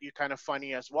look at you kind of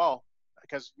funny as well,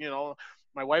 because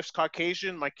my wife's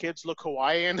Caucasian, my kids look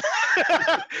Hawaiian.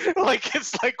 Like,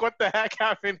 it's like, what the heck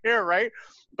happened here, right?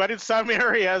 But in some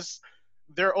areas,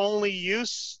 they're only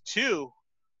used to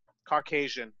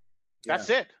Caucasian. That's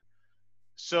it.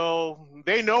 So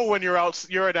they know when you're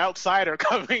an outsider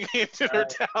coming into their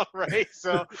town, right?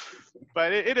 So,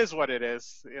 but it is what it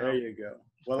is. You know? There you go.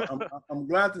 Well, I'm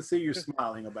glad to see you're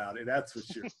smiling about it. That's for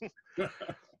sure.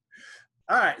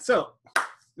 All right. So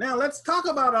now let's talk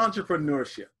about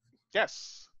entrepreneurship.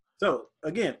 Yes. So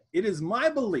again, it is my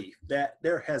belief that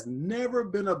there has never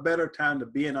been a better time to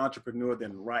be an entrepreneur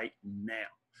than right now.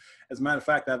 As a matter of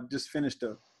fact, I've just finished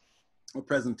a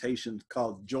presentation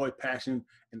called Joy, Passion,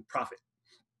 and Profit.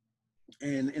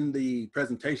 And in the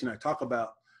presentation, I talk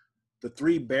about the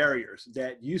 3 barriers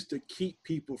that used to keep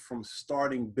people from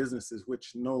starting businesses,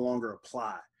 which no longer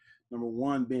apply. Number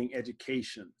 1 being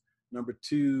education. Number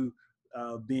 2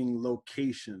 being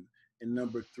location. And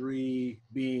number 3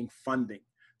 being funding.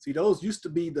 See, those used to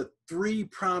be the 3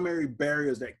 primary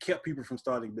barriers that kept people from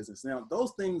starting business. Now,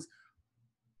 those things,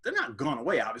 they're not gone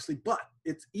away, obviously, but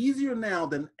it's easier now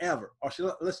than ever. Or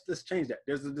let's change that.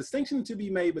 There's a distinction to be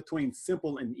made between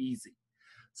simple and easy.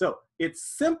 So it's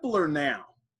simpler now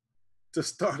to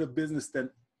start a business than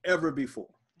ever before.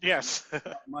 Yes.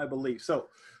 My belief. So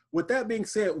with that being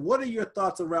said, what are your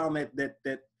thoughts around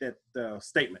that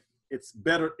statement? It's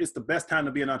the best time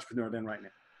to be an entrepreneur than right now.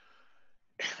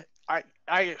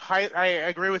 I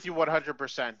agree with you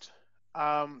 100%.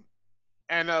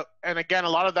 And again, a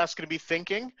lot of that's going to be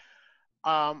thinking.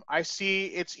 I see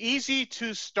it's easy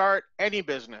to start any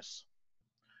business.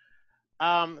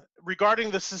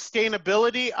 Regarding the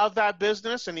sustainability of that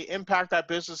business and the impact that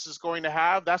business is going to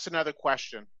have, that's another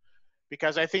question.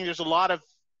 Because I think there's a lot of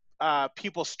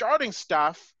people starting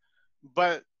stuff,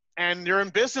 and they're in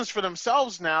business for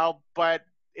themselves now, but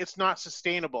it's not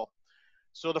sustainable.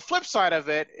 So the flip side of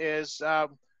it is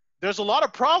there's a lot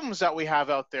of problems that we have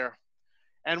out there.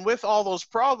 And with all those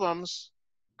problems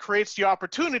creates the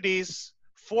opportunities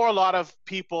for a lot of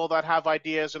people that have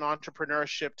ideas and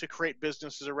entrepreneurship to create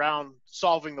businesses around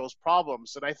solving those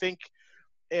problems. And I think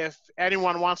if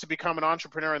anyone wants to become an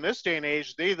entrepreneur in this day and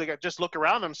age, they just look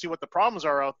around them, see what the problems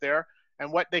are out there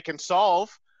and what they can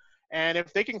solve. And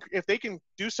if they can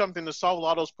do something to solve a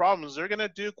lot of those problems, they're going to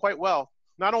do quite well.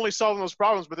 Not only solving those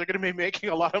problems, but they're going to be making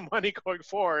a lot of money going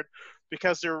forward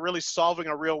because they're really solving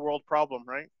a real world problem,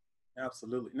 right?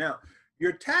 Absolutely. Now,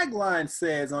 your tagline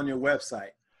says on your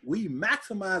website, we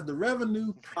maximize the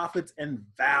revenue, profits, and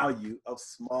value of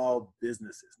small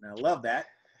businesses. Now, I love that.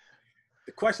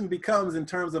 The question becomes in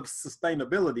terms of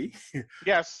sustainability.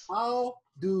 Yes. How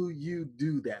do you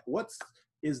do that?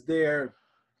 Is there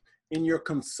in your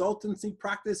consultancy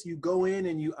practice, you go in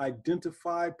and you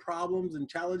identify problems and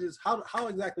challenges? How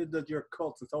exactly does your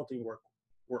consulting work?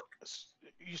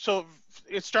 So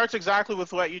it starts exactly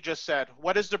with what you just said.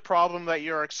 What is the problem that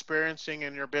you're experiencing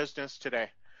in your business today?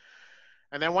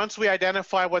 And then once we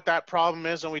identify what that problem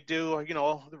is and we do,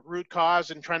 the root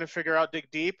cause and trying to figure out, dig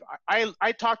deep,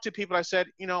 I talk to people, I said,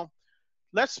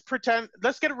 let's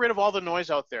get rid of all the noise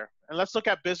out there and let's look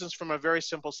at business from a very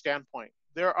simple standpoint.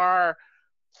 There are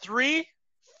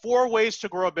 4 ways to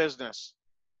grow a business.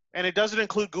 And it doesn't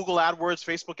include Google AdWords,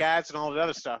 Facebook ads, and all that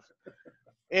other stuff.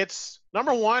 It's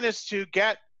number 1 is to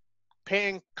get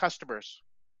paying customers.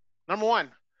 Number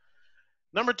 1.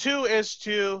 Number 2 is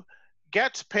to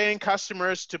get paying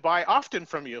customers to buy often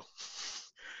from you.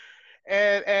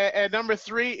 And number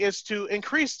 3 is to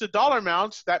increase the dollar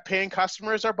amounts that paying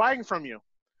customers are buying from you.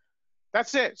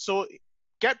 That's it. So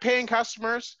get paying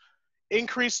customers,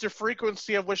 increase the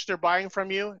frequency of which they're buying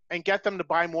from you, and get them to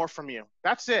buy more from you.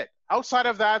 That's it. Outside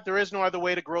of that, there is no other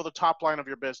way to grow the top line of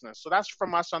your business. So that's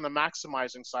from us on the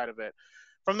maximizing side of it.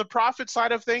 From the profit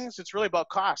side of things, it's really about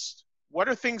cost. What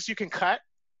are things you can cut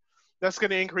that's going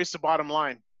to increase the bottom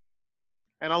line?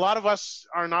 And a lot of us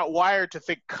are not wired to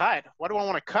think cut. What do I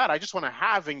want to cut? I just want to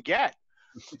have and get.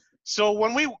 So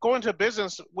when we go into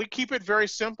business, we keep it very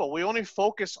simple. We only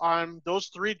focus on those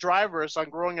 3 drivers on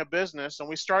growing a business, and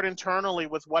we start internally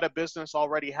with what a business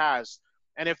already has.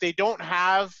 And if they don't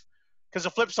have, because the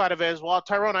flip side of it is, well,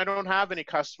 Tyrone, I don't have any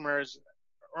customers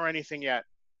or anything yet.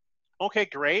 Okay,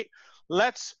 great.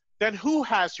 Then who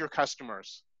has your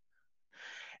customers?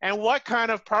 And what kind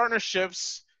of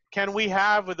partnerships can we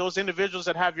have with those individuals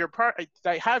that have your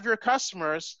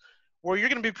customers, where you're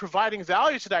going to be providing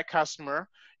value to that customer?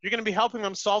 You're going to be helping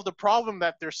them solve the problem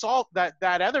that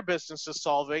that other business is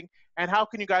solving. And how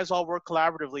can you guys all work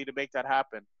collaboratively to make that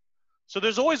happen? So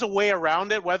there's always a way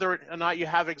around it, whether or not you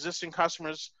have existing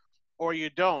customers or you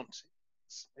don't.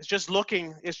 It's just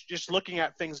looking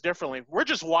at things differently. We're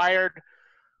just wired,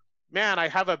 man, I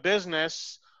have a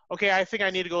business. Okay, I think I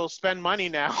need to go spend money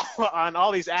now on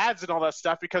all these ads and all that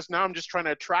stuff because now I'm just trying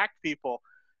to attract people.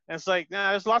 And it's like,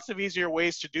 there's lots of easier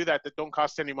ways to do that don't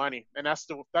cost any money. And that's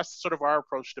sort of our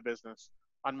approach to business.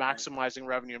 on maximizing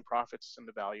revenue and profits and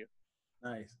the value.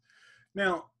 Nice.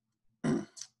 Now,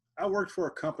 I worked for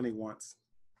a company once,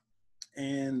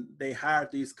 and they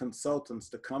hired these consultants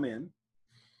to come in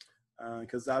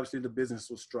because obviously the business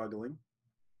was struggling.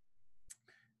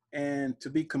 And to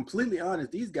be completely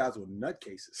honest, these guys were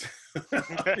nutcases.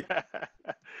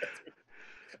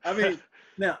 I mean,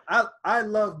 now I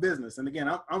love business. And again,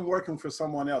 I'm working for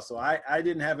someone else. So I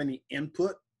didn't have any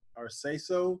input or say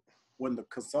so when the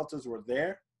consultants were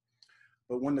there.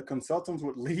 But when the consultants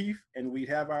would leave and we'd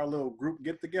have our little group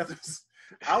get-togethers,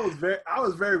 I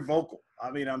was very vocal.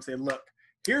 I mean, I'm saying, look,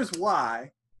 here's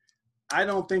why I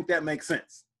don't think that makes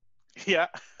sense. Yeah.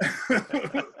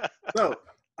 So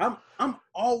I'm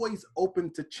always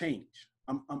open to change.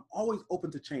 I'm always open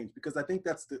to change because I think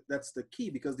that's the key,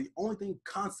 because the only thing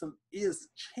constant is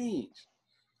change.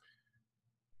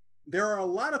 There are a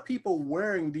lot of people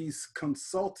wearing these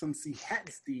consultancy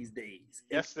hats these days.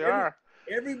 Yes, there are.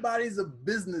 Everybody's a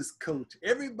business coach.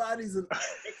 Everybody's an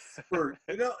expert,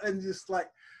 and just like,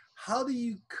 how do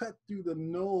you cut through the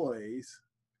noise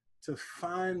to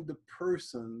find the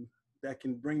person that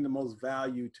can bring the most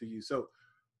value to you? So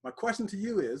my question to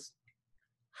you is,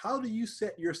 how do you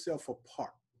set yourself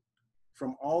apart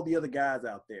from all the other guys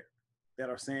out there that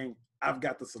are saying, I've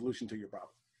got the solution to your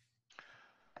problem?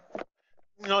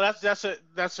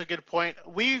 That's a good point.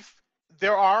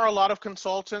 There are a lot of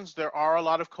consultants, there are a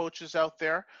lot of coaches out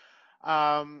there,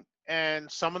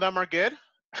 and some of them are good,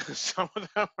 some of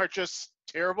them are just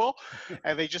terrible,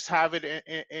 and they just have it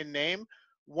in name.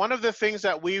 One of the things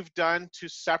that we've done to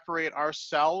separate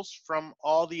ourselves from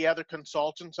all the other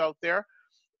consultants out there,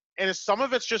 and some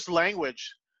of it's just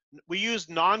language. We use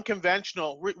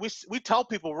non-conventional. We tell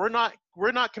people we're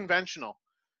not conventional.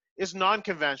 It's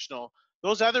non-conventional.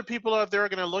 Those other people out there are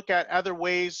going to look at other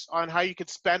ways on how you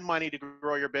could spend money to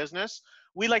grow your business.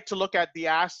 We like to look at the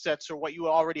assets or what you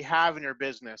already have in your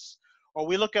business, or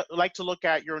we like to look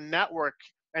at your network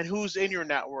and who's in your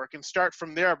network and start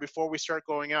from there before we start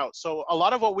going out. So a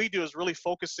lot of what we do is really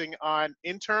focusing on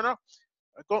internal.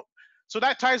 So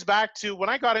that ties back to when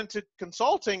I got into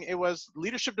consulting, it was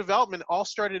leadership development all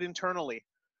started internally.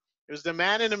 It was the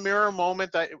man in the mirror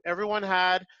moment that everyone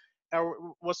had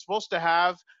or was supposed to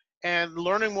have, and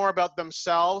learning more about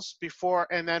themselves before,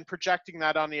 and then projecting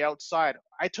that on the outside.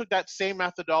 I took that same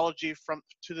methodology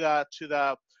to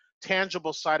the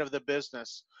tangible side of the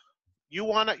business.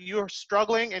 You're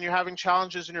struggling and you're having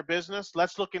challenges in your business.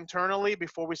 Let's look internally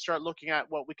before we start looking at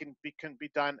what can be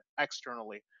done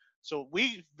externally. So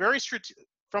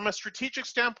from a strategic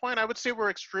standpoint, I would say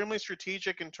we're extremely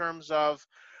strategic in terms of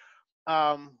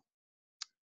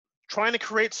trying to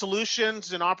create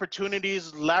solutions and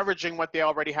opportunities, leveraging what they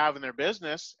already have in their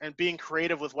business and being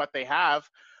creative with what they have.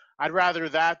 I'd rather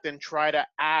that than try to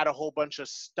add a whole bunch of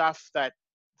stuff that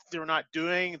they're not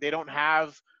doing. They don't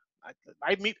have.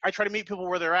 I try to meet people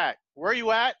where they're at. Where are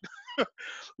you at?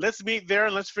 Let's meet there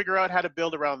and let's figure out how to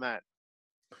build around that.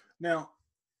 Now,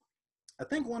 I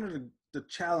think one of the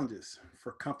challenges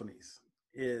for companies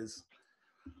is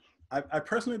I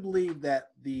personally believe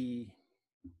that the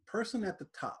person at the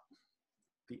top,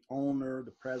 the owner,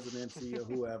 the president, CEO,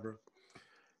 whoever,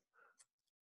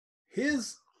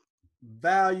 his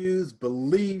values,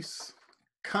 beliefs,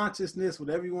 consciousness,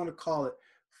 whatever you want to call it,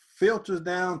 filters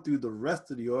down through the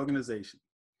rest of the organization.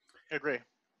 I agree.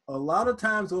 A lot of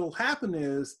times what will happen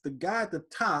is the guy at the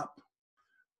top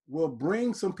will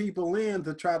bring some people in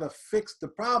to try to fix the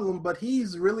problem, but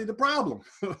he's really the problem.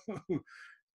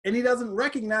 And he doesn't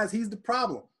recognize he's the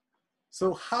problem.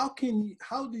 So how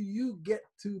do you get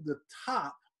to the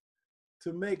top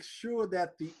to make sure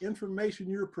that the information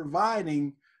you're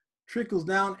providing trickles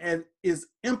down and is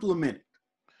implemented?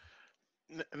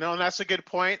 No, that's a good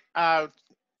point.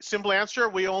 Simple answer,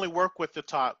 we only work with the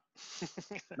top.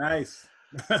 Nice.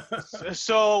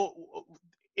 So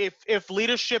if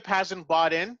leadership hasn't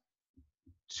bought in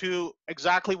to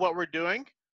exactly what we're doing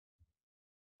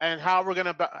and how we're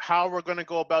going to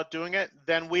go about doing it,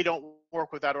 then we don't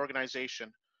work with that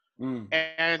organization.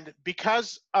 And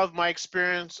because of my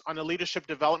experience on the leadership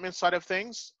development side of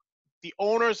things, the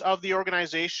owners of the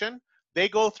organization, they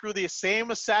go through the same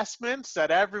assessments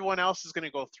that everyone else is going to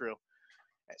go through.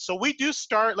 So we do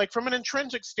start, like from an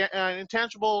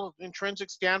intangible intrinsic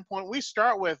standpoint, we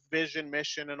start with vision,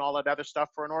 mission, and all that other stuff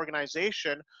for an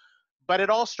organization, but it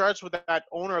all starts with that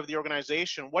owner of the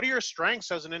organization. What are your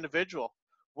strengths as an individual?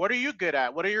 What are you good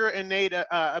at? What are your innate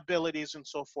abilities and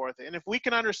so forth? And if we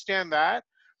can understand that,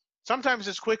 sometimes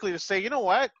it's quickly to say, you know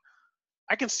what?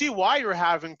 I can see why you're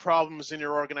having problems in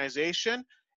your organization.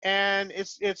 And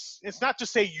it's not to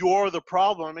say you're the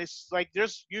problem. It's like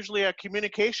there's usually a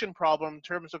communication problem in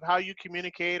terms of how you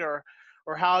communicate or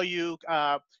or how you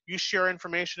you share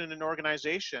information in an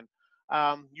organization.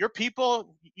 Your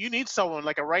people, you need someone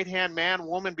like a right-hand man,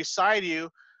 woman beside you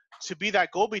to be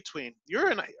that go-between.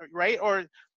 You're in, right? Or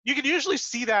you can usually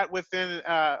see that within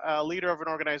a leader of an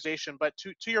organization. But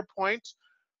to your point,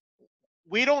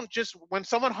 we don't just, when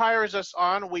someone hires us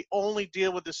on, we only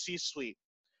deal with the C-suite.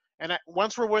 And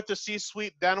once we're with the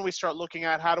C-suite, then we start looking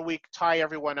at how do we tie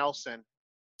everyone else in.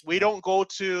 We don't go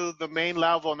to the main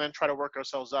level and then try to work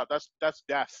ourselves up. That's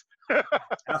death.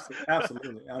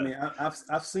 Absolutely. I mean,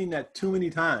 I've seen that too many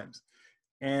times.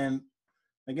 And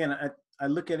again, I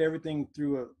look at everything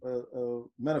through a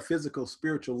metaphysical,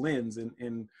 spiritual lens.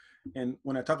 And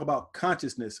when I talk about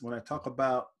consciousness, when I talk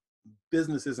about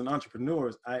businesses and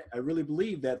entrepreneurs, I really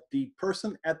believe that the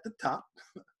person at the top,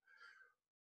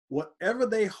 whatever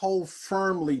they hold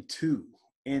firmly to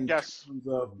in Yes. terms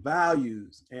of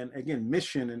values and, again,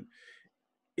 mission, and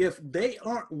if they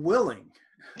aren't willing,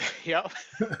 Yep.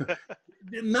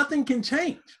 nothing can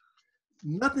change.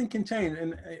 Nothing can change.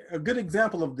 And a good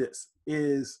example of this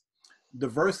is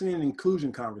diversity and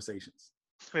inclusion conversations.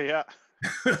 Yeah.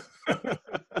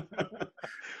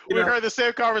 We heard the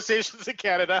same conversations in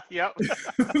Canada. Yep.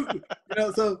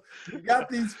 So you got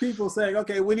these people saying,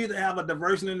 okay, we need to have a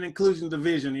diversity and inclusion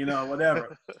division,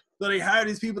 whatever. So they hire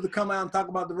these people to come out and talk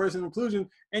about diversity and inclusion,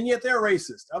 and yet they're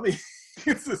racist. I mean,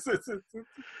 it's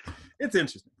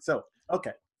interesting. So,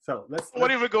 okay. So let's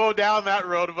won't even go down that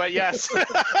road, but yes.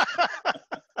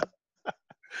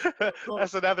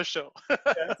 That's another show. Yeah,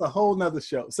 that's a whole nother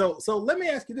show. So let me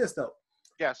ask you this, though.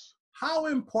 Yes. How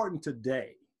important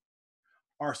today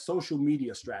are social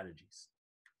media strategies?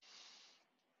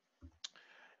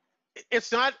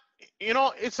 It's not,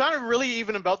 it's not really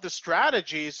even about the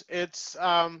strategies. It's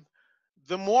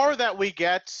the more that we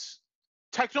get,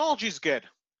 technology's good.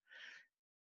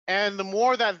 And the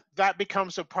more that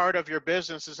becomes a part of your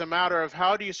business is a matter of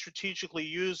how do you strategically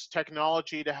use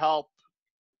technology to help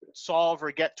solve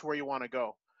or get to where you want to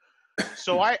go.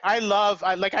 So I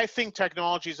think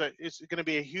technology is going to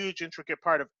be a huge, intricate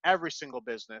part of every single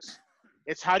business.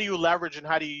 It's how do you leverage and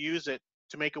how do you use it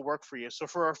to make it work for you. So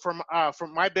for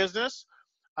my business,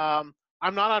 I'm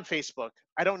not on Facebook.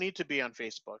 I don't need to be on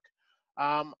Facebook.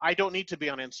 I don't need to be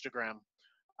on Instagram.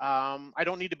 I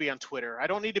don't need to be on Twitter. I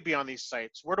don't need to be on these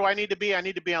sites. Where do I need to be? I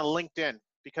need to be on LinkedIn,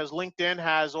 because LinkedIn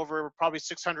has over probably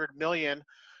 600 million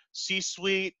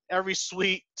C-suite, every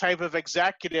suite type of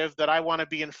executive that I want to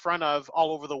be in front of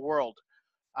all over the world.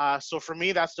 So for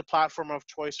me, that's the platform of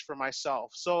choice for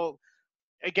myself. So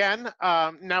again,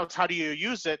 now it's how do you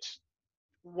use it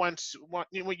once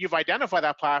you've identified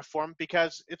that platform,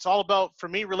 because it's all about, for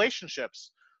me,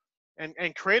 relationships.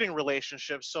 And creating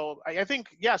relationships. So I think,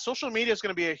 yeah, social media is going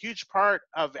to be a huge part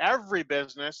of every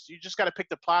business. You just got to pick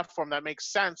the platform that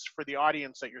makes sense for the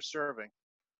audience that you're serving.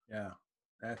 Yeah,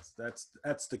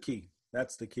 that's the key.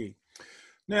 That's the key.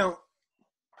 Now,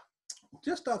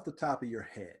 just off the top of your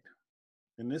head,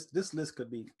 and this list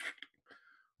could be,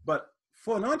 but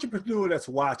for an entrepreneur that's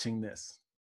watching this,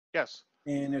 yes,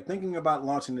 and they're thinking about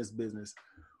launching this business,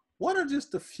 what are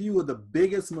just a few of the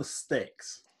biggest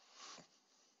mistakes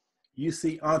you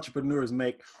see entrepreneurs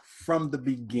make from the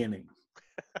beginning?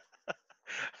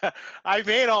 I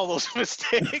made all those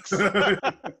mistakes.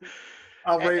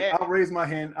 I'll raise my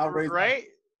hand. Right.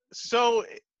 So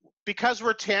because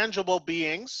we're tangible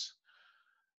beings,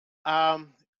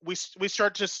 we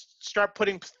start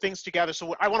putting things together.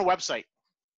 So I want a website.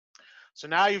 So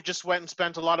now you've just went and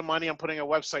spent a lot of money on putting a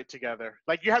website together.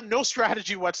 Like, you have no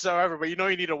strategy whatsoever, but you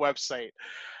need a website.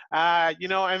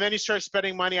 And then you start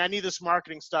spending money. I need this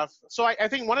marketing stuff. So I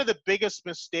think one of the biggest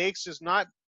mistakes is not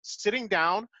sitting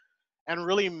down and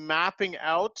really mapping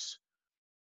out,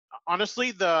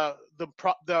 honestly, the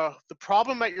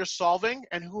problem that you're solving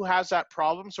and who has that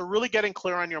problem. So really getting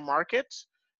clear on your market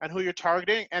and who you're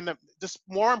targeting, and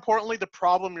more importantly, the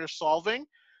problem you're solving.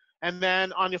 And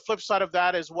then on the flip side of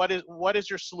that is what is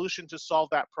your solution to solve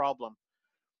that problem?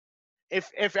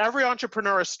 If every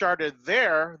entrepreneur started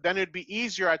there, then it'd be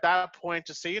easier at that point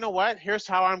to say, you know what, here's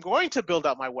how I'm going to build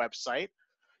up my website.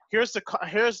 Here's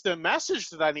the message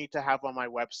that I need to have on my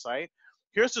website.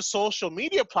 Here's the social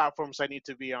media platforms I need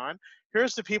to be on.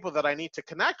 Here's the people that I need to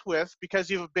connect with, because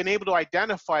you've been able to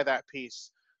identify that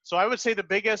piece. So I would say the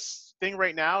biggest thing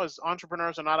right now is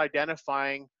entrepreneurs are not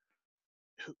identifying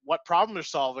what problem they're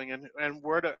solving and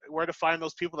where to find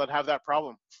those people that have that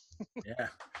problem. Yeah.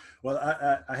 Well,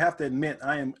 I have to admit,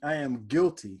 I am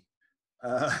guilty,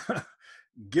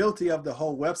 guilty of the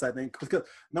whole website thing, because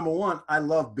number one, I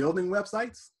love building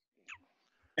websites.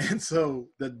 And so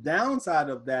the downside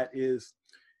of that is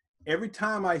every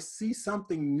time I see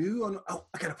something new,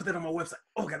 I got to put that on my website.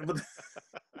 Oh, I got to put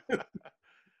that.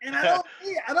 And I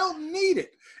don't need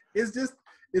it. It's just,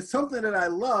 it's something that I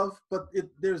love, but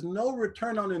there's no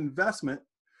return on investment,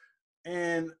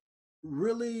 and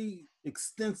really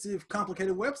extensive,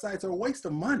 complicated websites are a waste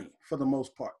of money for the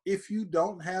most part if you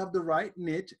don't have the right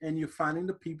niche and you're finding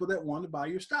the people that want to buy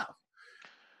your stuff.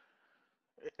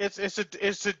 It's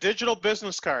a digital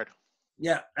business card.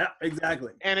 Yeah,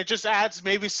 exactly. And it just adds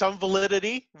maybe some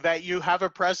validity that you have a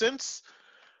presence,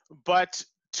 but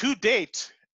to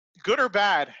date, good or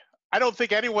bad, I don't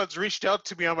think anyone's reached out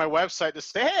to me on my website to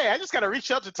say, hey, I just got to reach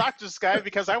out to talk to this guy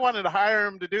because I wanted to hire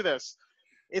him to do this.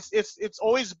 It's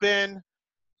always been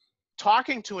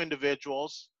talking to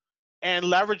individuals and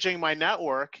leveraging my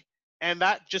network, and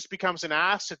that just becomes an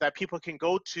asset that people can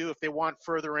go to if they want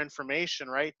further information,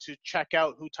 right? To check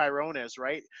out who Tyrone is,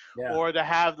 right? Yeah. Or to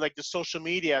have like the social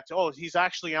media to, oh, he's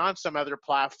actually on some other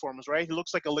platforms, right? He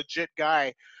looks like a legit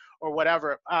guy or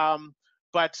whatever.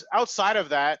 But outside of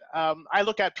that, I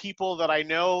look at people that I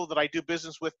know that I do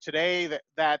business with today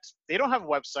that they don't have a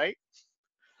website.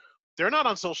 They're not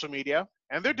on social media,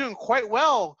 and they're doing quite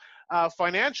well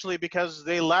financially because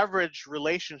they leverage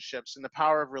relationships and the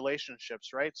power of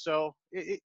relationships, right? So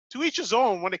to each his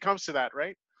own when it comes to that,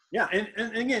 right? Yeah,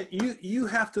 and again, you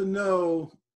have to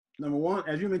know, number one,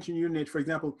 as you mentioned your niche, for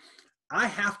example, I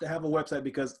have to have a website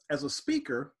because as a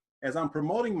speaker, as I'm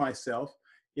promoting myself,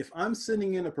 if I'm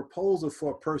sending in a proposal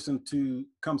for a person to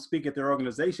come speak at their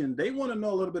organization, they want to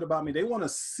know a little bit about me. They want to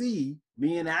see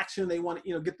me in action. They want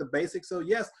to, get the basics. So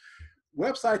yes,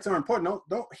 websites are important.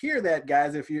 Don't hear that,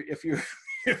 guys. If you're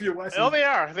watching. Oh, they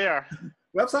are.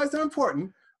 Websites are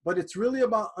important, but it's really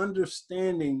about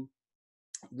understanding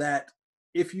that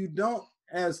if you don't,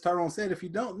 as Tyrone said, if you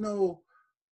don't know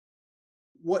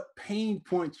what pain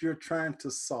points you're trying to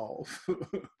solve,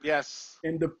 yes,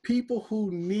 and the people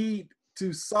who need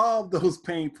to solve those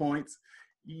pain points,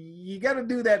 you got to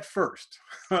do that first.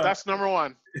 That's number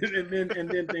one. and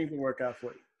then things will work out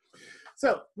for you.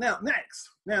 So next,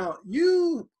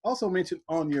 you also mentioned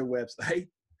on your website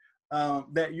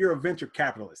that you're a venture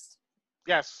capitalist.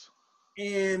 Yes.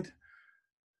 And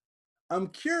I'm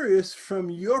curious, from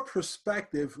your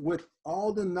perspective, with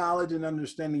all the knowledge and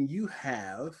understanding you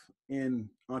have in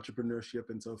entrepreneurship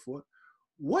and so forth,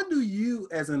 what do you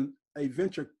as a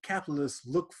venture capitalist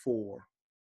look for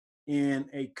in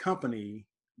a company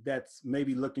that's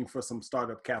maybe looking for some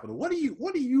startup capital? What are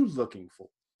you looking for?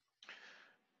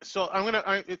 So I'm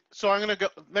gonna go.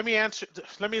 Let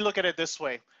me look at it this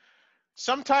way.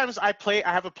 Sometimes I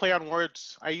have a play on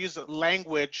words. I use a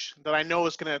language that I know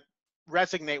is going to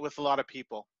resonate with a lot of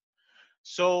people.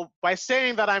 So by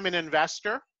saying that I'm an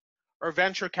investor or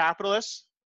venture capitalist,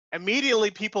 immediately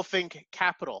people think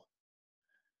capital,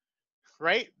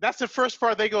 right? That's the first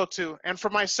part they go to. And for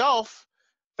myself,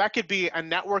 that could be a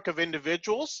network of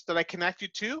individuals that I connect you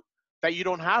to that you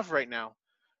don't have right now.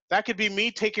 That could be me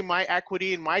taking my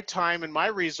equity and my time and my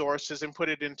resources and put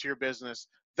it into your business.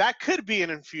 That could be an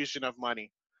infusion of money.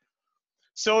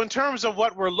 So in terms of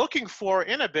what we're looking for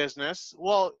in a business,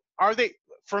 well,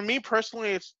 for me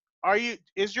personally,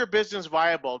 is your business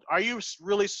viable? Are you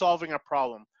really solving a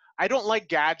problem? I don't like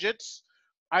gadgets.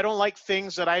 I don't like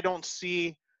things that I don't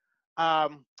see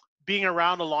being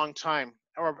around a long time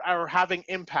or having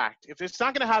impact. If it's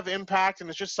not going to have impact and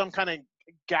it's just some kind of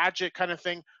gadget kind of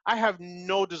thing, I have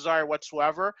no desire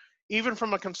whatsoever, even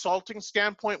from a consulting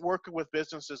standpoint, working with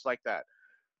businesses like that.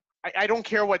 I don't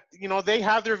care what, they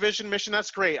have their vision, mission, that's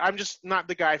great. I'm just not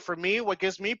the guy. For me, what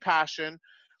gives me passion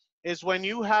is when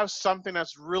you have something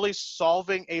that's really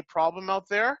solving a problem out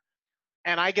there,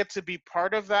 and I get to be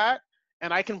part of that,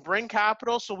 and I can bring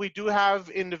capital. So we do have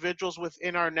individuals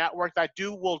within our network that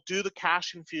will do the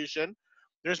cash infusion.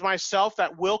 There's myself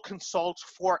that will consult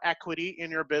for equity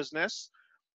in your business,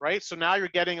 right? So now you're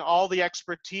getting all the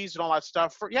expertise and all that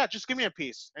stuff just give me a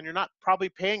piece. And you're not probably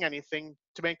paying anything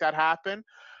to make that happen.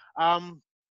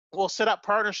 We'll set up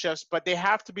partnerships, but they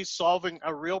have to be solving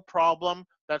a real problem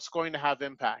that's going to have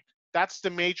impact. That's the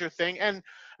major thing. And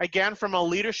again, from a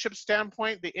leadership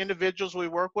standpoint, the individuals we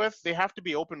work with, they have to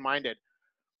be open-minded.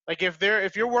 Like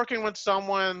if you're working with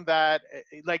someone that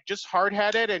like just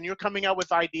hard-headed and you're coming out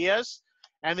with ideas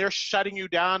and they're shutting you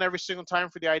down every single time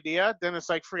for the idea, then it's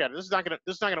like, forget it. This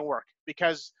is not gonna work,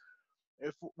 because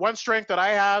if one strength that I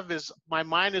have is my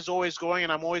mind is always going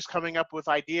and I'm always coming up with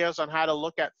ideas on how to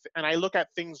look at, and I look at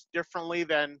things differently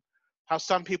than how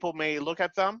some people may look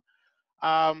at them.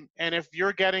 And if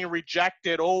you're getting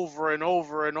rejected over and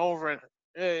over and over,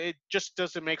 it just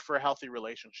doesn't make for a healthy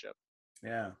relationship.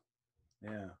 Yeah.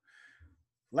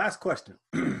 Last question.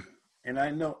 And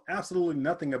I know absolutely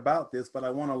nothing about this, but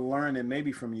I want to learn, and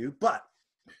maybe from you. But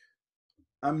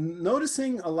I'm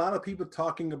noticing a lot of people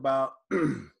talking about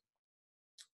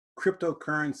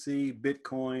cryptocurrency,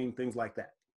 Bitcoin, things like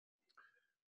that.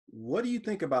 What do you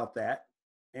think about that?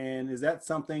 And is that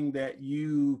something that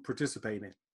you participate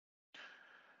in?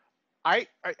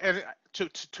 And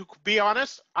to be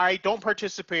honest, I don't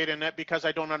participate in it because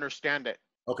I don't understand it.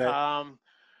 Okay. Um,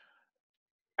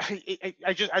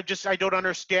 I don't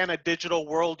understand a digital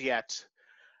world yet.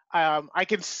 I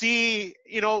can see,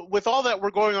 with all that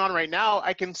we're going on right now,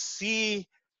 I can see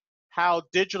how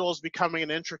digital is becoming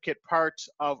an intricate part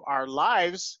of our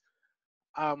lives.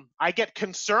 I get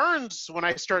concerns when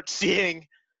I start seeing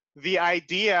the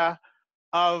idea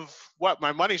of what,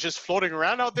 my money's just floating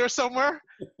around out there somewhere.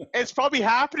 It's probably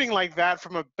happening like that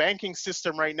from a banking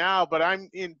system right now, but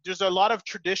there's a lot of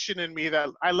tradition in me that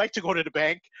I like to go to the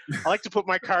bank. I like to put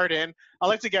my card in. I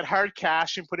like to get hard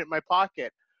cash and put it in my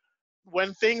pocket.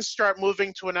 When things start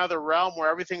moving to another realm where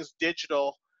everything's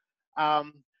digital, I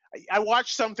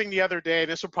watched something the other day,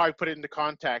 and this will probably put it into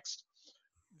context.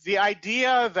 The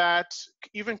idea that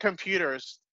even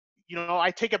computers,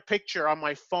 I take a picture on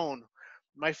my phone.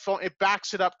 My phone, it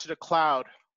backs it up to the cloud.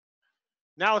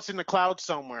 Now it's in the cloud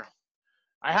somewhere.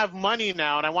 I have money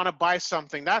now and I want to buy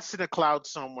something. That's in the cloud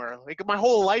somewhere. Like, my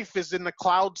whole life is in the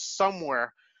cloud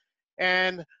somewhere.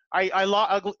 And I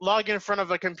log in front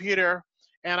of a computer,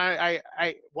 and I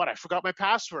forgot my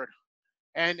password.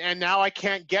 And now I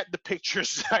can't get the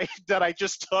pictures that I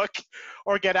just took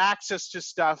or get access to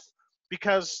stuff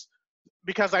because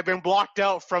I've been blocked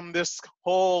out from this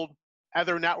whole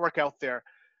other network out there.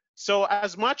 So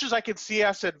as much as I can see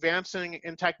us advancing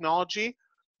in technology,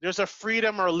 there's a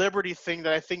freedom or liberty thing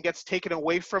that I think gets taken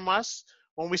away from us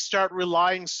when we start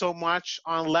relying so much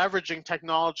on leveraging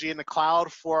technology in the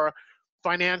cloud for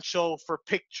financial, for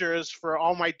pictures, for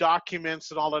all my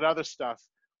documents and all that other stuff.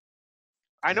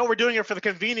 I know we're doing it for the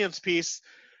convenience piece,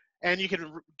 and you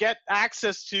can get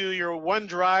access to your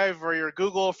OneDrive or your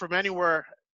Google from anywhere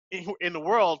in the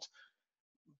world.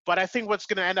 But I think what's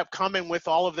going to end up coming with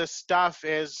all of this stuff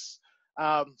is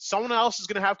someone else is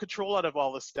going to have control out of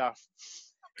all this stuff.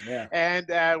 Yeah. And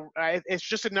it's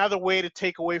just another way to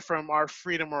take away from our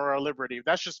freedom or our liberty.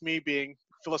 That's just me being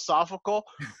philosophical,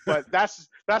 but that's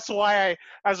why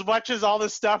as much as all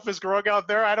this stuff is growing out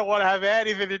there, I don't want to have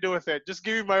anything to do with it. Just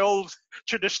give me my old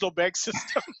traditional bank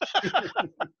system.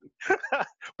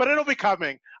 But it'll be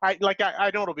coming. I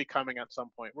know it'll be coming at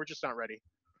some point. We're just not ready.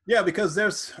 Yeah, because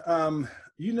there's, the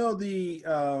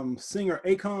singer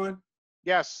Akon?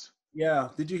 Yes. Yeah.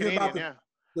 Did you hear Canadian, about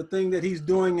the thing that he's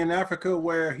doing in Africa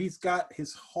where he's got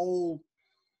his whole,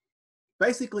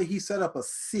 basically he set up a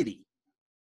city.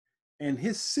 And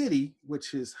his city,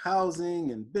 which is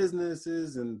housing and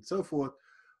businesses and so forth,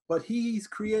 but he's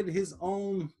created his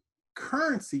own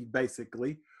currency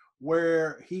basically,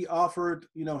 where he offered,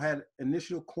 had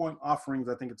initial coin offerings,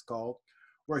 I think it's called,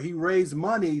 where he raised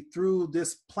money through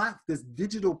this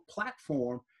digital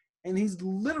platform, and he's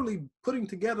literally putting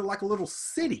together like a little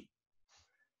city.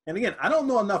 And again, I don't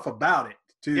know enough about it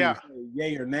to say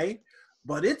yay or nay,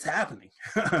 but it's happening.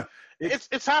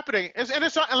 It's happening, and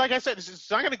it's not, like I said,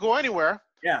 it's not going to go anywhere.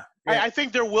 Yeah. I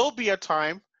think there will be a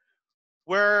time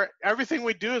where everything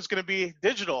we do is going to be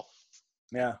digital.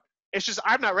 Yeah. It's just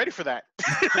I'm not ready for that.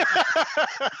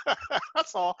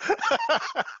 That's all.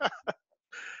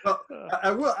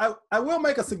 Well, I will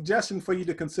make a suggestion for you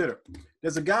to consider.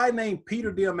 There's a guy named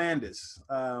Peter Diamandis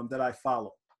that I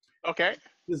follow. Okay.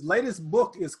 His latest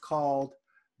book is called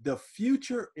 "The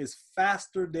Future is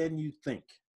Faster Than You Think."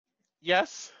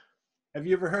 Yes. Have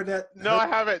you ever heard that? No, I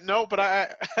haven't. No, but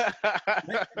I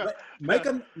make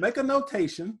a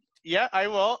notation. Yeah, I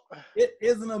will. It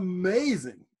is an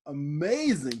amazing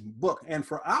book, and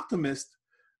for optimists,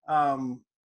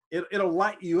 it'll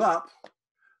light you up.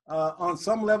 On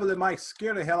some level, it might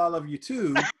scare the hell out of you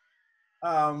too,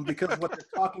 because what they're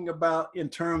talking about in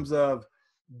terms of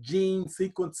gene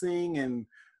sequencing and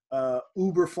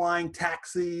Uber flying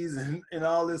taxis and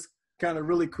all this kind of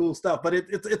really cool stuff. But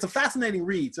it's a fascinating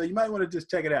read, so you might want to just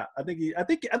check it out. I think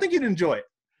you'd enjoy it.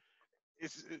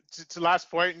 It's the last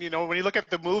point. When you look at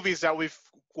the movies that we've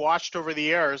watched over the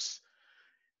years,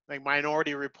 like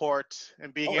Minority Report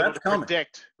and being able to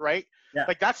predict, right? Yeah.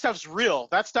 Like that stuff's real.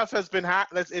 That stuff has been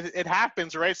it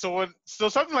happens, right? So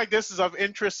something like this is of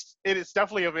interest. It is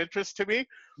definitely of interest to me.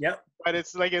 Yep. But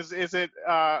it's like, is it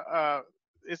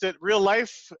real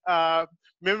life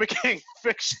mimicking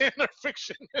fiction or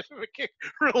fiction mimicking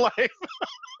real life?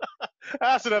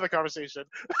 That's another conversation.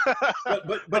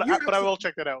 But I will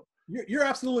check that out. You're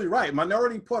absolutely right.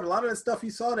 Minority Report, a lot of that stuff you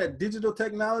saw, that digital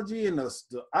technology and the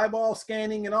eyeball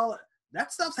scanning and all,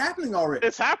 that stuff's happening already.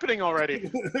 It's happening already.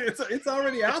 It's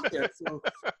already out there. So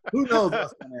who knows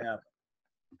what's going to happen?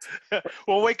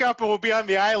 We'll wake up and we'll be on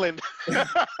the island.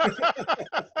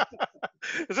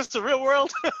 Is this the real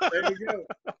world? There you go.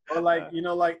 Or like, you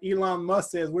know, like Elon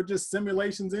Musk says, we're just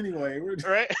simulations anyway.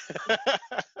 Right.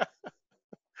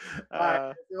 All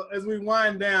right. So as we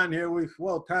wind down here,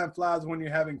 time flies when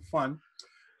you're having fun.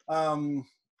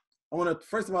 I want to,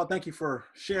 first of all, thank you for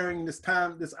sharing this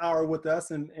hour with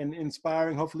us and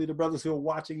inspiring, hopefully, the brothers who are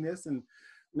watching this, and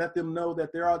let them know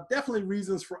that there are definitely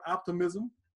reasons for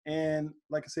optimism. And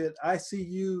like I said, I see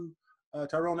you,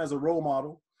 Tyrone, as a role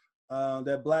model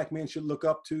that Black men should look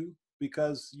up to,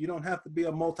 because you don't have to be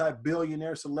a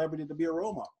multi-billionaire celebrity to be a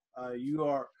role model. You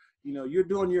are, you know, you're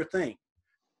doing your thing.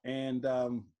 And,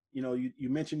 you know, you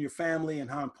mentioned your family and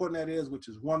how important that is, which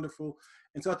is wonderful.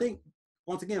 And so I think,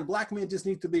 once again, Black men just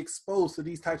need to be exposed to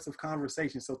these types of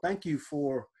conversations. So thank you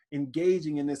for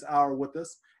engaging in this hour with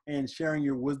us and sharing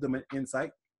your wisdom and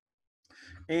insight.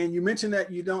 And you mentioned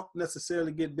that you don't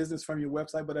necessarily get business from your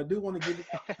website, but I do want to give you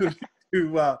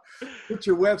to put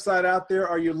your website out there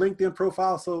or your LinkedIn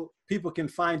profile so people can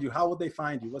find you. How would they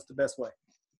find you? What's the best way?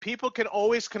 People can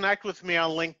always connect with me on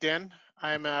LinkedIn.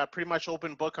 I'm pretty much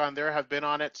open book on there. Have been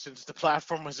on it since the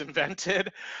platform was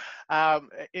invented.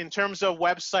 In terms of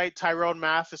website,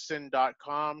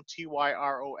 TyroneMatheson.com,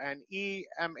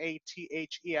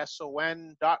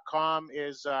 TyroneMatheson.com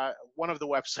is one of the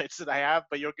websites that I have.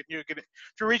 But you're gonna, if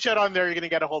you reach out on there, you're gonna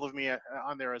get a hold of me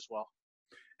on there as well.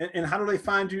 And how do they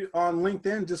find you on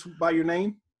LinkedIn? Just by your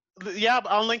name? Yeah,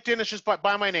 on LinkedIn, it's just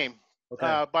by my name.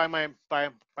 Okay. By my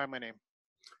name.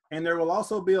 And there will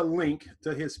also be a link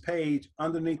to his page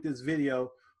underneath this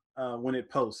video when it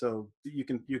posts. So you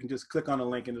can just click on the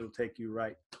link and it'll take you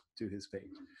right to his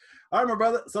page. All right, my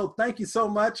brother. So thank you so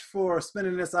much for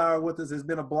spending this hour with us. It's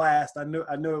been a blast. I knew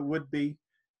it would be.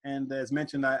 And as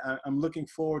mentioned, I'm looking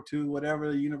forward to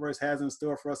whatever the universe has in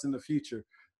store for us in the future,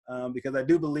 because I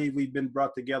do believe we've been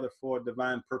brought together for a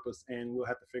divine purpose, and we'll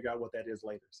have to figure out what that is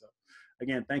later. So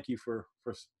again, thank you for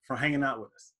hanging out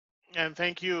with us. And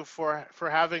thank you for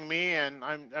having me, and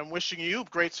I'm wishing you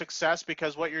great success,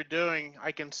 because what you're doing,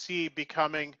 I can see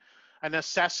becoming a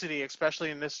necessity,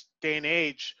 especially in this day and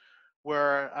age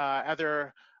where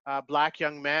other Black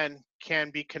young men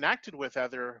can be connected with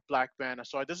other Black men.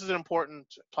 So this is an important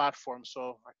platform.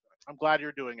 So I'm glad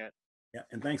you're doing it. Yeah,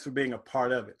 and thanks for being a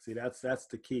part of it. See, that's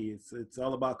the key. It's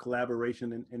all about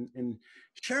collaboration and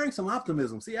sharing some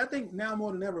optimism. See, I think now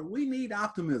more than ever, we need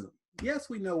optimism. Yes,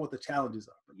 we know what the challenges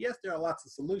are, but yes, there are lots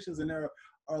of solutions, and there are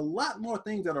a lot more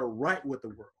things that are right with the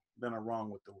world than are wrong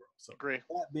with the world. So Agree.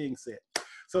 That being said,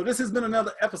 so this has been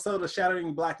another episode of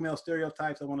Shattering Black Male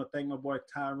Stereotypes. I want to thank my boy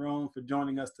Tyrone for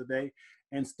joining us today,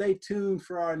 and stay tuned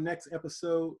for our next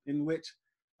episode, in which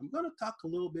I'm going to talk a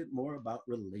little bit more about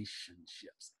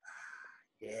relationships.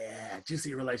 Yeah,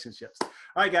 juicy relationships. All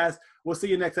right, guys, we'll see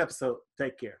you next episode.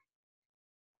 Take care.